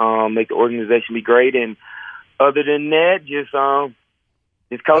way, make the organization be great. And other than that, just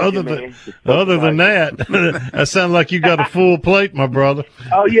coaching, man. Other than that, that sounds like you got a full plate, my brother.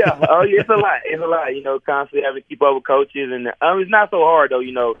 Oh yeah, it's a lot. It's a lot. Constantly having to keep up with coaches, and it's not so hard though.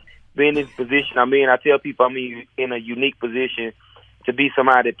 Being in this position, I tell people I'm in a unique position to be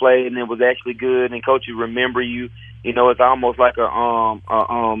somebody that played and it was actually good, and coaches remember you. It's almost like a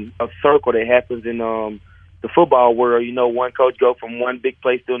circle that happens in the football world. One coach go from one big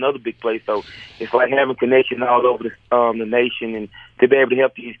place to another big place, so it's like having connection all over the nation, and to be able to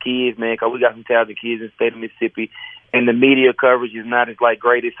help these kids, man, because we got some talented kids in the state of Mississippi, and the media coverage is not as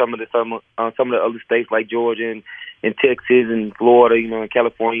great as some of the other states like Georgia and Texas and Florida, and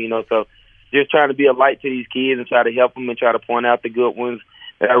California, so just trying to be a light to these kids and try to help them and try to point out the good ones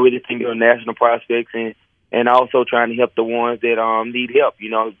that I really think are national prospects, and and also trying to help the ones that need help. You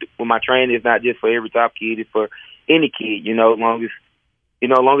know, with my training, it's not just for every top kid; it's for any kid. You know, as long as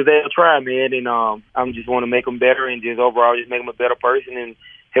they'll try, man. And I'm just want to make them better, and just overall just make them a better person, and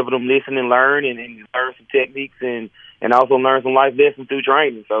helping them listen and learn, and learn some techniques, and also learn some life lessons through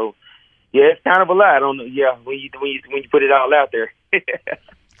training. So, yeah, it's kind of a lot. When you put it all out there.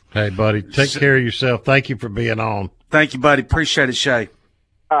 Hey, buddy, take care of yourself. Thank you for being on. Thank you, buddy. Appreciate it, Shay.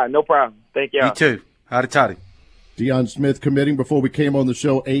 All right, no problem. Thank y'all. You too. Howdy, toddy. Deion Smith committing before we came on the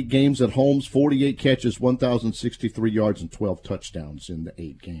show, 8 games at Holmes, 48 catches, 1,063 yards, and 12 touchdowns in the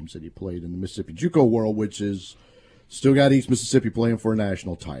 8 games that he played in the Mississippi JUCO world, which is still got East Mississippi playing for a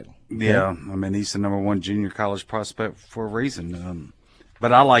national title. Okay? Yeah, I mean, he's the #1 junior college prospect for a reason.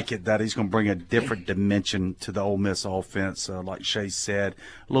 But I like it that he's going to bring a different dimension to the Ole Miss offense, like Shay said,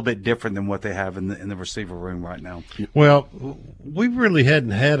 a little bit different than what they have in the receiver room right now. Well, we really hadn't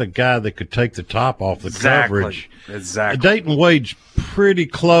had a guy that could take the top off the coverage. Exactly. Dayton Wade's pretty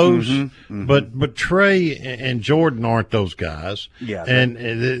close, but Trey and Jordan aren't those guys. Yeah. And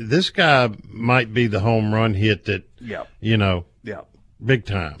this guy might be the home run hit that, big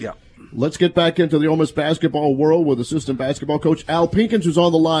time. Yeah. Let's get back into the Ole Miss basketball world with assistant basketball coach Al Pinkins, who's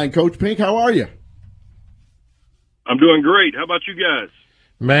on the line. Coach Pink, how are you? I'm doing great. How about you guys?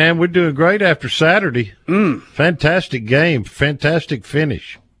 Man, we're doing great after Saturday. Fantastic game. Fantastic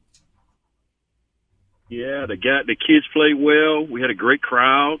finish. Yeah, the kids played well. We had a great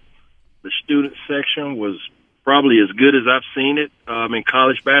crowd. The student section was probably as good as I've seen it in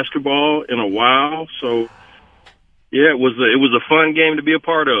college basketball in a while. So, yeah, it was a fun game to be a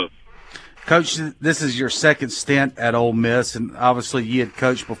part of. Coach, this is your second stint at Ole Miss, and obviously you had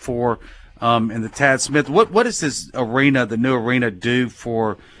coached before in the Tad Smith. What does this arena, the new arena, do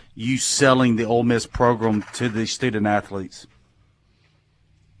for you selling the Ole Miss program to the student athletes?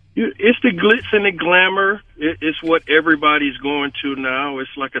 It's the glitz and the glamour. It's what everybody's going to now. It's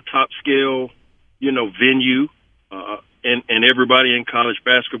like a top scale, venue. And everybody in college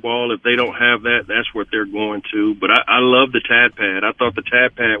basketball, if they don't have that, that's what they're going to. But I love the Tad Pad. I thought the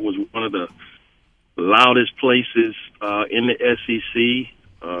Tad Pad was one of the loudest places in the SEC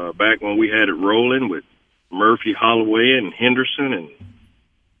back when we had it rolling with Murphy, Holloway, and Henderson, and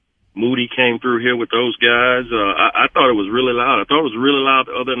Moody came through here with those guys. I thought it was really loud. I thought it was really loud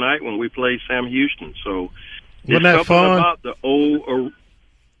the other night when we played Sam Houston. So wasn't that fun? About the old,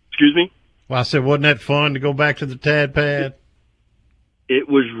 excuse me? Well, I said, wasn't that fun to go back to the Tad Pad? It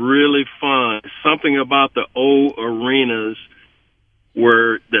was really fun. Something about the old arenas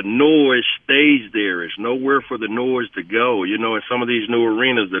where the noise stays there. There's nowhere for the noise to go. In some of these new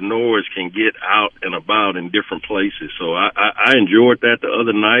arenas, the noise can get out and about in different places. So I enjoyed that the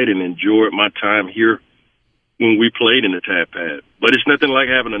other night and enjoyed my time here when we played in the Tad Pad. But it's nothing like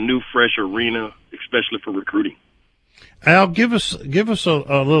having a new, fresh arena, especially for recruiting. Al, give us a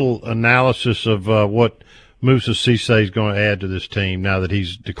little analysis of what Moussa Cisse is going to add to this team now that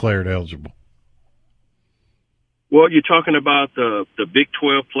he's declared eligible. Well, you're talking about the Big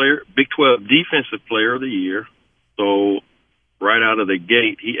 12 Defensive Player of the Year. So right out of the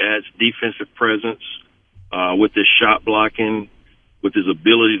gate, he adds defensive presence with his shot blocking, with his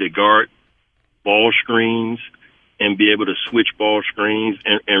ability to guard ball screens and be able to switch ball screens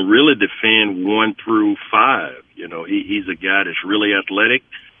and really defend 1 through 5. He's a guy that's really athletic.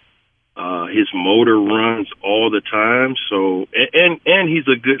 His motor runs all the time. So, and he's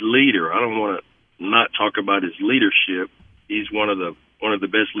a good leader. I don't want to not talk about his leadership. He's one of the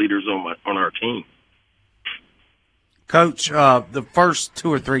best leaders on our team. Coach, the first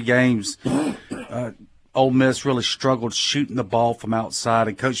 2 or 3 games, Ole Miss really struggled shooting the ball from outside,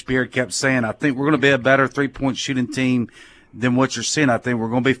 and Coach Beard kept saying, I think we're going to be a better 3-point shooting team than what you're seeing. I think we're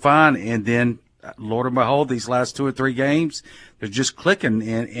going to be fine. And then, Lord and behold, these last 2 or 3 games, they're just clicking,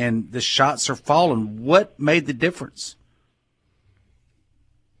 and the shots are falling. What made the difference?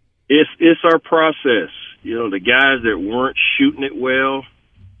 It's our process. The guys that weren't shooting it well,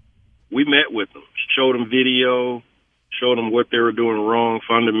 we met with them, showed them video, showed them what they were doing wrong,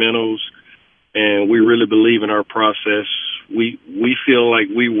 fundamentals, and we really believe in our process. We feel like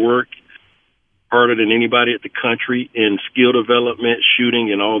we work harder than anybody at the country in skill development,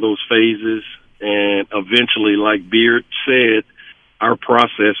 shooting, and all those phases. And eventually, like Beard said, our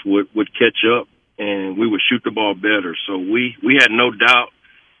process would catch up, and we would shoot the ball better. So we had no doubt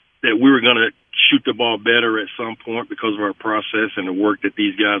that we were going to shoot the ball better at some point because of our process and the work that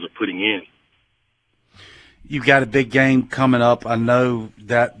these guys are putting in. You've got a big game coming up. I know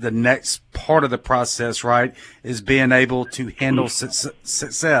that the next part of the process, right, is being able to handle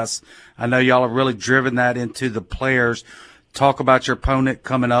success. I know y'all have really driven that into the players. talk about your opponent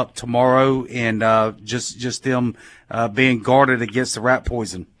coming up tomorrow and just them being guarded against the rat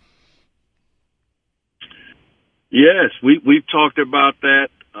poison. Yes, we've talked about that.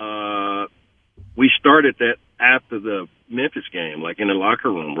 We started that after the Memphis game, like in the locker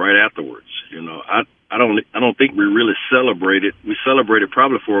room right afterwards. I don't think we really celebrated. We celebrated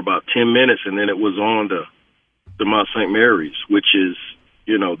probably for about 10 minutes, and then it was on to Mount St. Mary's, which is,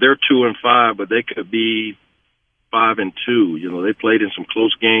 they're 2-5, but they could be 5-2. They played in some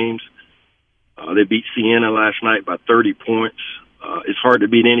close games. They beat Siena last night by 30 points. It's hard to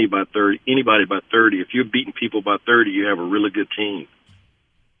beat anybody by 30. If you're beating people by 30, you have a really good team.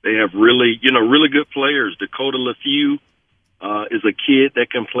 They have really good players. Dakota LaFew is a kid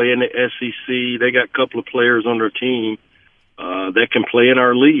that can play in the SEC. They got a couple of players on their team that can play in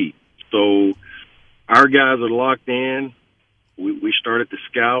our league. So our guys are locked in. We started to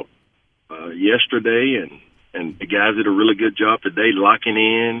scout yesterday, and the guys did a really good job today locking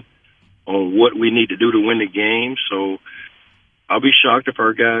in on what we need to do to win the game. So I'll be shocked if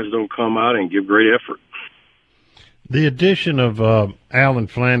our guys don't come out and give great effort. The addition of Alan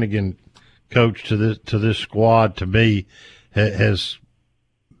Flanagan, coach, to this squad, to me, has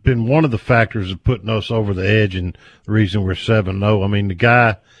been one of the factors of putting us over the edge and the reason we're 7-0. I mean, the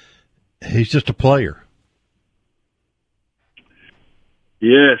guy, he's just a player.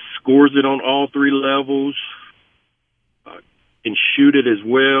 Yes, scores it on all three levels, can shoot it as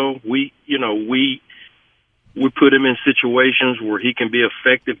well. We put him in situations where he can be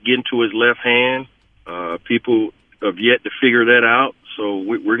effective getting to his left hand. People have yet to figure that out, so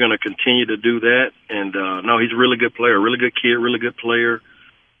we're going to continue to do that. And no, he's a really good player, really good kid, really good player.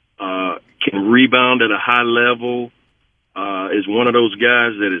 Can rebound at a high level. Is one of those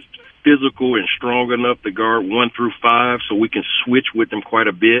guys that is physical and strong enough to guard 1 through 5, so we can switch with him quite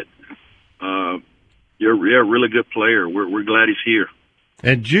a bit. You're a really good player. We're glad he's here.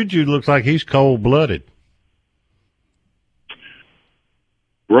 And Juju looks like he's cold-blooded.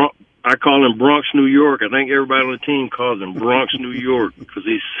 I call him Bronx, New York. I think everybody on the team calls him Bronx, New York, because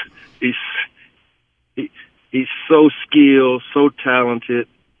he's so skilled, so talented,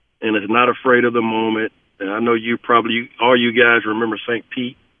 and is not afraid of the moment. And I know all you guys remember St.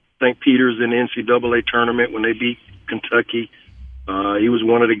 Peter's in the NCAA tournament when they beat Kentucky. He was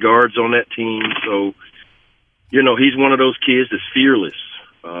one of the guards on that team. So, he's one of those kids that's fearless.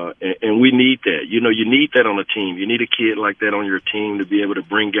 And we need that. You need that on a team. You need a kid like that on your team to be able to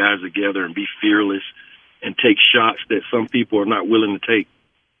bring guys together and be fearless and take shots that some people are not willing to take.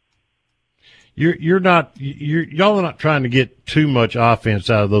 Y'all are not trying to get too much offense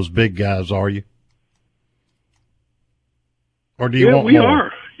out of those big guys, are you? Or do you want more? We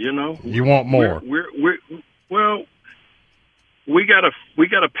are. You want more? We gotta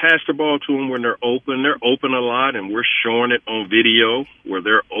pass the ball to them when they're open. They're open a lot, and we're showing it on video where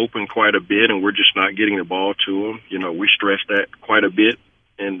they're open quite a bit, and we're just not getting the ball to them. We stress that quite a bit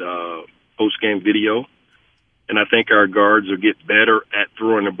in post-game video, and I think our guards will get better at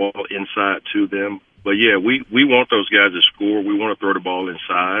throwing the ball inside to them. But yeah, we want those guys to score. We want to throw the ball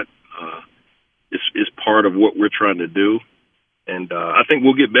inside. It's part of what we're trying to do, and I think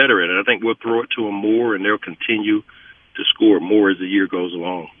we'll get better at it. I think we'll throw it to them more, and they'll continue to score more as the year goes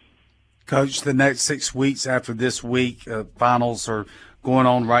along. Coach, the next 6 weeks after this week, finals are going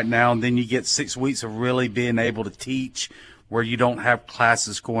on right now, and then you get 6 weeks of really being able to teach where you don't have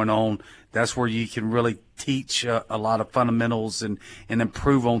classes going on. That's where you can really teach a lot of fundamentals and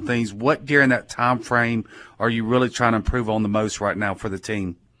improve on things. What during that time frame are you really trying to improve on the most right now for the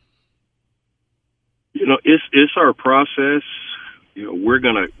team? It's our process. We're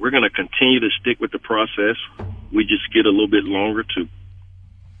gonna continue to stick with the process. We just get a little bit longer to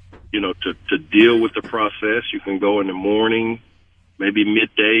deal with the process. You can go in the morning, maybe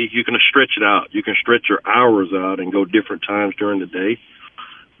midday. You can stretch it out. You can stretch your hours out and go different times during the day.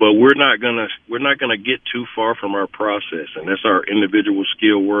 But we're not gonna get too far from our process, and that's our individual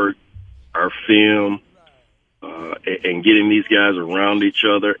skill work, our film, and getting these guys around each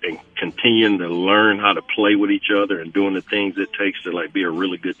other and continuing to learn how to play with each other and doing the things it takes to be a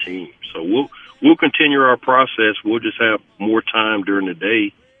really good team. So we'll continue our process. We'll just have more time during the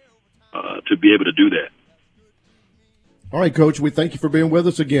day to be able to do that. All right, Coach, we thank you for being with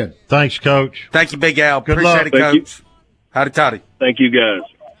us again. Thanks, Coach. Thank you, Big Al. Good appreciate luck. it, Coach. Howdy toddy. Thank you, guys.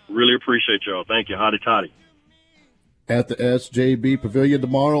 Really appreciate y'all. Thank you. Howdy toddy. At the SJB Pavilion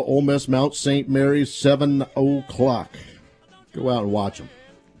tomorrow, Ole Miss Mount St. Mary's, 7 o'clock. Go out and watch them.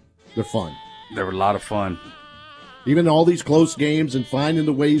 They're fun. They were a lot of fun. Even all these close games and finding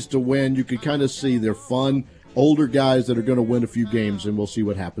the ways to win, you can kind of see they're fun, older guys that are going to win a few games, and we'll see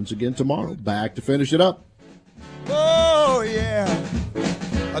what happens again tomorrow. Back to finish it up. Oh,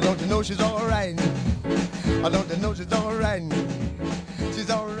 Don't you know she's all right? Don't you know she's all right? She's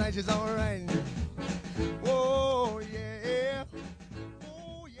all right, she's all right. Oh, yeah.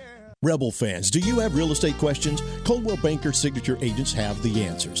 Oh, yeah. Rebel fans, do you have real estate questions? Coldwell Banker Signature agents have the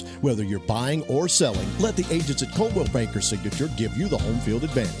answers. Whether you're buying or selling, let the agents at Coldwell Banker Signature give you the home field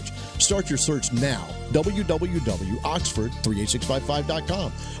advantage. Start your search now,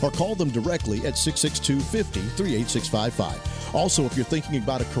 www.oxford38655.com, or call them directly at 662-50-38655. Also, if you're thinking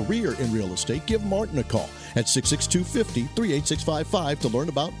about a career in real estate, give Martin a call at 662-50-38655 to learn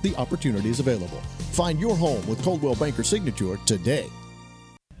about the opportunities available. Find your home with Coldwell Banker Signature today.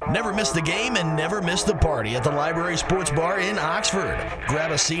 Never miss the game and never miss the party at the Library Sports Bar in Oxford.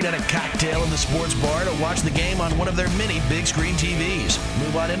 Grab a seat and a cocktail in the sports bar to watch the game on one of their many big screen TVs.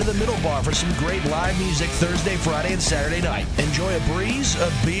 Move on into the middle bar for some great live music Thursday, Friday, and Saturday night. Enjoy a breeze,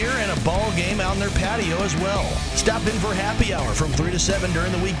 a beer, and a ball game out in their patio as well. Stop in for happy hour from 3 to 7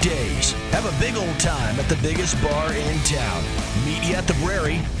 during the weekdays. Have a big old time at the biggest bar in town. Meet you at the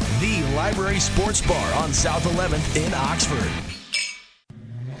Brary, the Library Sports Bar on South 11th in Oxford.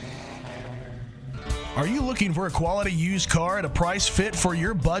 Are you looking for a quality used car at a price fit for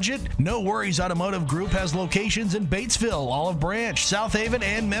your budget? No Worries Automotive Group has locations in Batesville, Olive Branch, South Haven,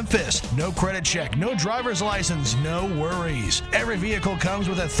 and Memphis. No credit check, no driver's license, no worries. Every vehicle comes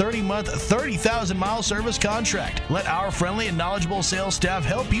with a 30-month, 30,000-mile service contract. Let our friendly and knowledgeable sales staff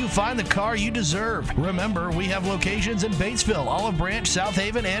help you find the car you deserve. Remember, we have locations in Batesville, Olive Branch, South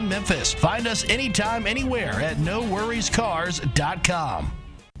Haven, and Memphis. Find us anytime, anywhere at NoWorriesCars.com.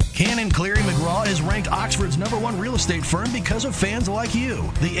 Cannon Cleary McGraw is ranked Oxford's #1 real estate firm because of fans like you.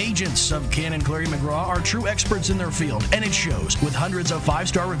 The agents of Cannon Cleary McGraw are true experts in their field, and it shows with hundreds of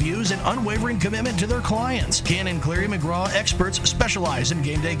 5-star reviews and unwavering commitment to their clients. Cannon Cleary McGraw experts specialize in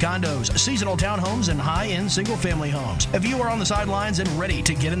game day condos, seasonal townhomes, and high-end single-family homes. If you are on the sidelines and ready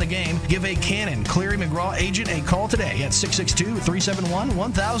to get in the game, give a Cannon Cleary McGraw agent a call today at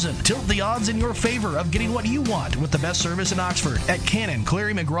 662-371-1000. Tilt the odds in your favor of getting what you want with the best service in Oxford at Cannon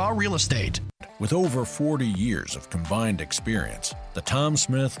Cleary McGraw Real Estate. With over 40 years of combined experience, the Tom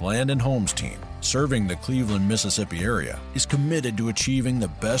Smith Land and Homes team, serving the Cleveland, Mississippi area, is committed to achieving the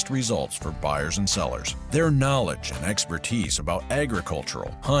best results for buyers and sellers. Their knowledge and expertise about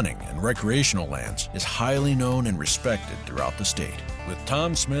agricultural, hunting, and recreational lands is highly known and respected throughout the state. With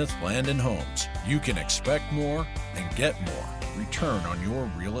Tom Smith Land and Homes, you can expect more and get more return on your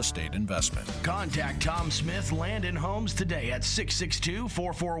real estate investment. Contact Tom Smith Land and Homes today at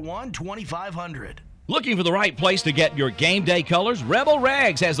 662-441-2500. Looking for the right place to get your game day colors? Rebel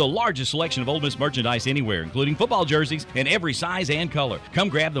Rags has the largest selection of Ole Miss merchandise anywhere, including football jerseys in every size and color. Come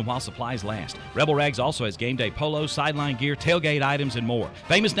grab them while supplies last. Rebel Rags also has game day polos, sideline gear, tailgate items, and more.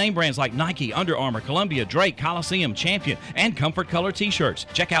 Famous name brands like Nike, Under Armour, Columbia, Drake, Coliseum, Champion, and Comfort Color t-shirts.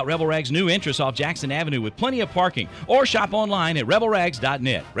 Check out Rebel Rags' new entrance off Jackson Avenue with plenty of parking, or shop online at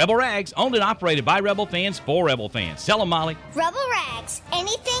rebelrags.net. Rebel Rags, owned and operated by Rebel fans for Rebel fans. Tell them, Molly. Rebel Rags,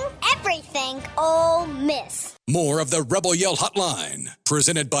 anything, everything, Ole Miss. More of the Rebel Yell Hotline,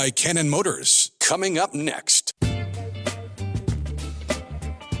 presented by Cannon Motors, coming up next.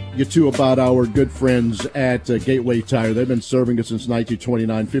 You too about our good friends at Gateway Tire. They've been serving us since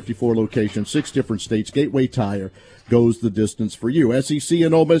 1929, 54 locations, 6 different states. Gateway Tire goes the distance for you. SEC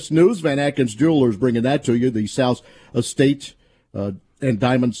and Ole Miss news. Van Atkins Jewelers bringing that to you. The South Estate and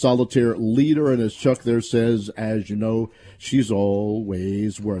Diamond Solitaire leader, and as Chuck there says, as you know, she's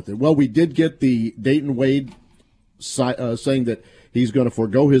always worth it. Well, we did get the Dayton Wade saying that he's going to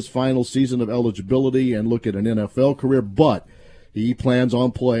forego his final season of eligibility and look at an NFL career, but he plans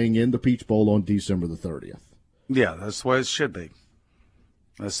on playing in the Peach Bowl on December the 30th. Yeah, that's the way it should be.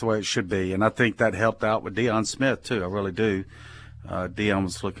 That's the way it should be, and I think that helped out with Deion Smith, too. I really do. Deion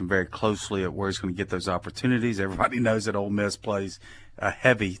was looking very closely at where he's going to get those opportunities. Everybody knows that Ole Miss plays a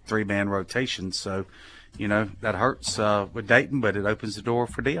heavy 3-man rotation, so you know that hurts with Dayton, but it opens the door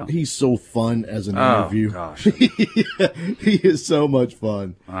for Deion. He's so fun as an interview. Oh gosh, he is so much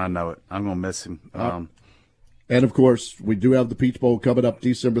fun. I know it. I'm going to miss him. And of course, we do have the Peach Bowl coming up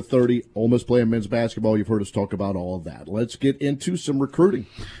December 30. Ole Miss playing men's basketball. You've heard us talk about all of that. Let's get into some recruiting.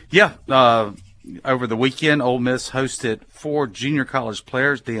 Yeah. Over the weekend, Ole Miss hosted 4 junior college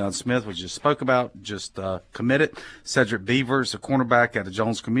players. Deion Smith, we just spoke about, just committed. Cedric Beavers, a cornerback out of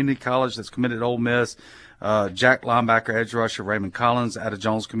Jones Community College that's committed to Ole Miss. Jack linebacker, edge rusher, Raymond Collins out of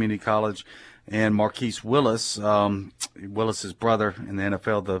Jones Community College. And Marquise Willis, Willis's brother in the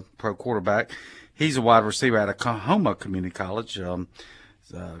NFL, the pro quarterback. He's a wide receiver out of Kahoma Community College,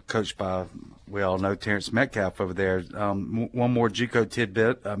 coached by We all know Terrence Metcalf over there. One more JUCO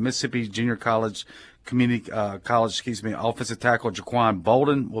tidbit. Mississippi Junior College offensive tackle Jaquan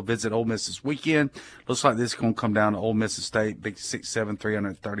Bolden will visit Ole Miss this weekend. Looks like this is going to come down to Ole Miss State, big 6'7",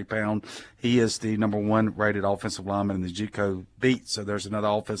 330-pound. He is the number 1 rated offensive lineman in the JUCO beat, so there's another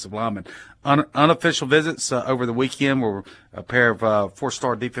offensive lineman. Unofficial visits over the weekend were a pair of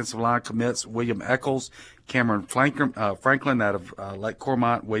 4-star defensive line commits, William Eccles, Cameron Franklin out of Lake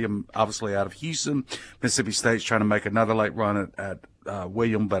Cormont, William obviously out of Houston. Mississippi State's trying to make another late run at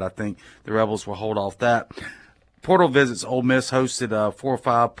William, but I think the Rebels will hold off that. Portal visits. Ole Miss hosted 4 or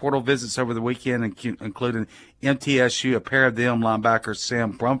 5 portal visits over the weekend, including MTSU, a pair of them, linebacker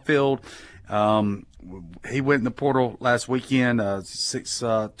Sam Brumfield. He went in the portal last weekend,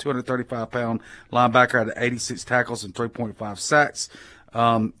 235-pound linebacker, had 86 tackles and 3.5 sacks.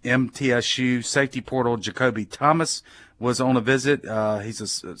 MTSU safety portal Jacoby Thomas was on a visit. He's a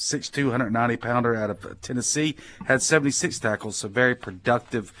 6'2", 190-pounder out of Tennessee, had 76 tackles, so very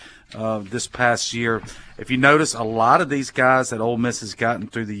productive this past year. If you notice, a lot of these guys that Ole Miss has gotten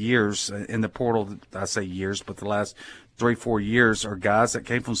through the years in the portal, I say years, but the last 3-4 years are guys that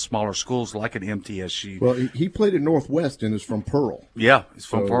came from smaller schools like an MTSU. Well, he played at Northwest and is from Pearl. Yeah, he's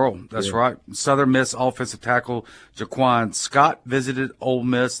from Pearl. That's right. Southern Miss offensive tackle Jaquan Scott visited Ole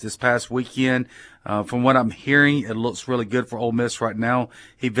Miss this past weekend. From what I'm hearing, it looks really good for Ole Miss right now.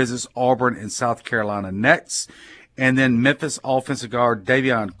 He visits Auburn and South Carolina next. And then Memphis offensive guard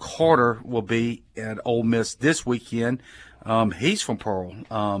Davion Carter will be at Ole Miss this weekend. He's from Pearl.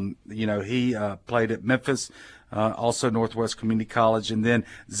 He played at Memphis, also Northwest Community College. And then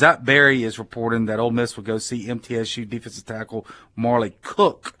Zach Berry is reporting that Ole Miss will go see MTSU defensive tackle Marley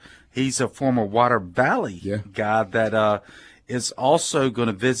Cook. He's a former Water Valley guy that is also going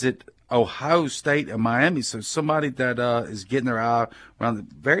to visit Ohio State and Miami. So somebody that is getting their eye around.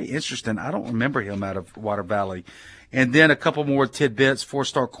 Very interesting. I don't remember him out of Water Valley. And then a couple more tidbits.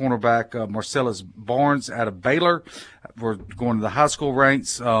 4-star cornerback Marcellus Barnes out of Baylor. We're going to the high school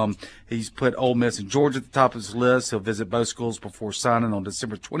ranks. He's put Ole Miss and Georgia at the top of his list. He'll visit both schools before signing on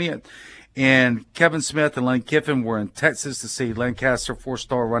December 20th. And Kevin Smith and Lane Kiffin were in Texas to see Lancaster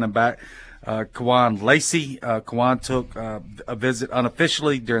 4-star running back Kawan Lacey. Kawan took a visit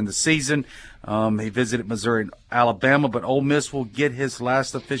unofficially during the season. He visited Missouri and Alabama, but Ole Miss will get his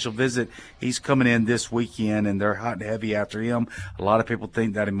last official visit. He's coming in this weekend, and they're hot and heavy after him. A lot of people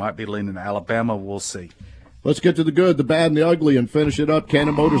think that he might be leaning to Alabama. We'll see. Let's get to the good, the bad, and the ugly and finish it up.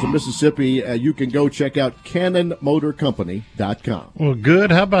 Cannon Motors of Mississippi. You can go check out CannonMotorCompany.com. Well,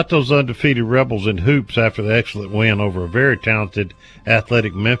 good. How about those undefeated Rebels in hoops after the excellent win over a very talented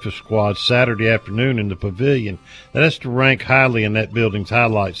athletic Memphis squad Saturday afternoon in the Pavilion? That has to rank highly in that building's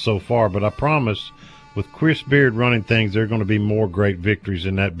highlights so far, but I promise with Chris Beard running things, there are going to be more great victories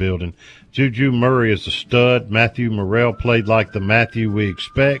in that building. Juju Murray is a stud. Matthew Morrell played like the Matthew we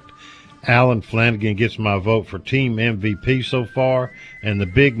expect. Alan Flanagan gets my vote for team MVP so far, and the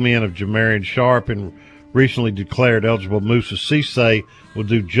big men of Jamarian Sharp and recently declared eligible Moussa Cisse will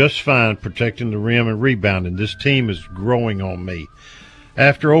do just fine protecting the rim and rebounding. This team is growing on me.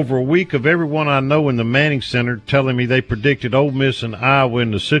 After over a week of everyone I know in the Manning Center telling me they predicted Ole Miss and Iowa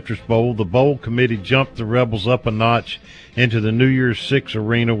in the Citrus Bowl, the bowl committee jumped the Rebels up a notch into the New Year's Six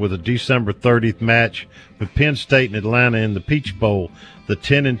arena with a December 30th match with Penn State and Atlanta in the Peach Bowl. The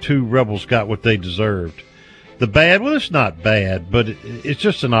 10-2 Rebels got what they deserved. The bad, well, it's not bad, but it's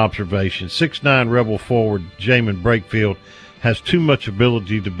just an observation. 6'9" Rebel forward Jamin Brakefield has too much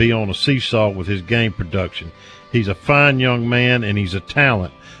ability to be on a seesaw with his game production. He's a fine young man, and he's a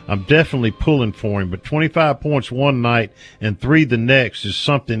talent. I'm definitely pulling for him, but 25 points one night and 3 the next is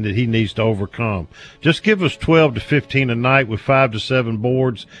something that he needs to overcome. Just give us 12 to 15 a night with 5 to 7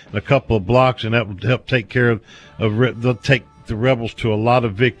 boards and a couple of blocks, and that will help take care of they'll take the Rebels to a lot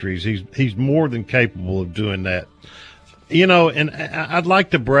of victories. He's more than capable of doing that. You know, and I'd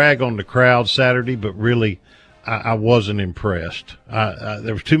like to brag on the crowd Saturday, but really I wasn't impressed.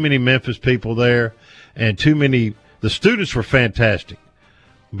 There was too many Memphis people there, and too many. The students were fantastic,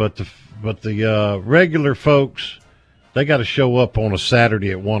 but the regular folks, they got to show up on a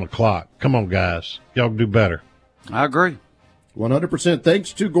Saturday at 1 o'clock. Come on, guys, y'all can do better. I agree. 100%.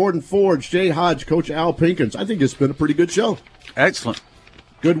 Thanks to Gordon Ford, Shay Hodge, Coach Al Pinkins. I think it's been a pretty good show. Excellent.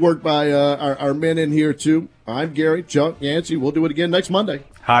 Good work by our men in here, too. I'm Gary, Chuck, Yancey. We'll do it again next Monday.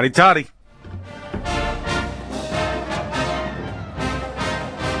 Hotty toddy.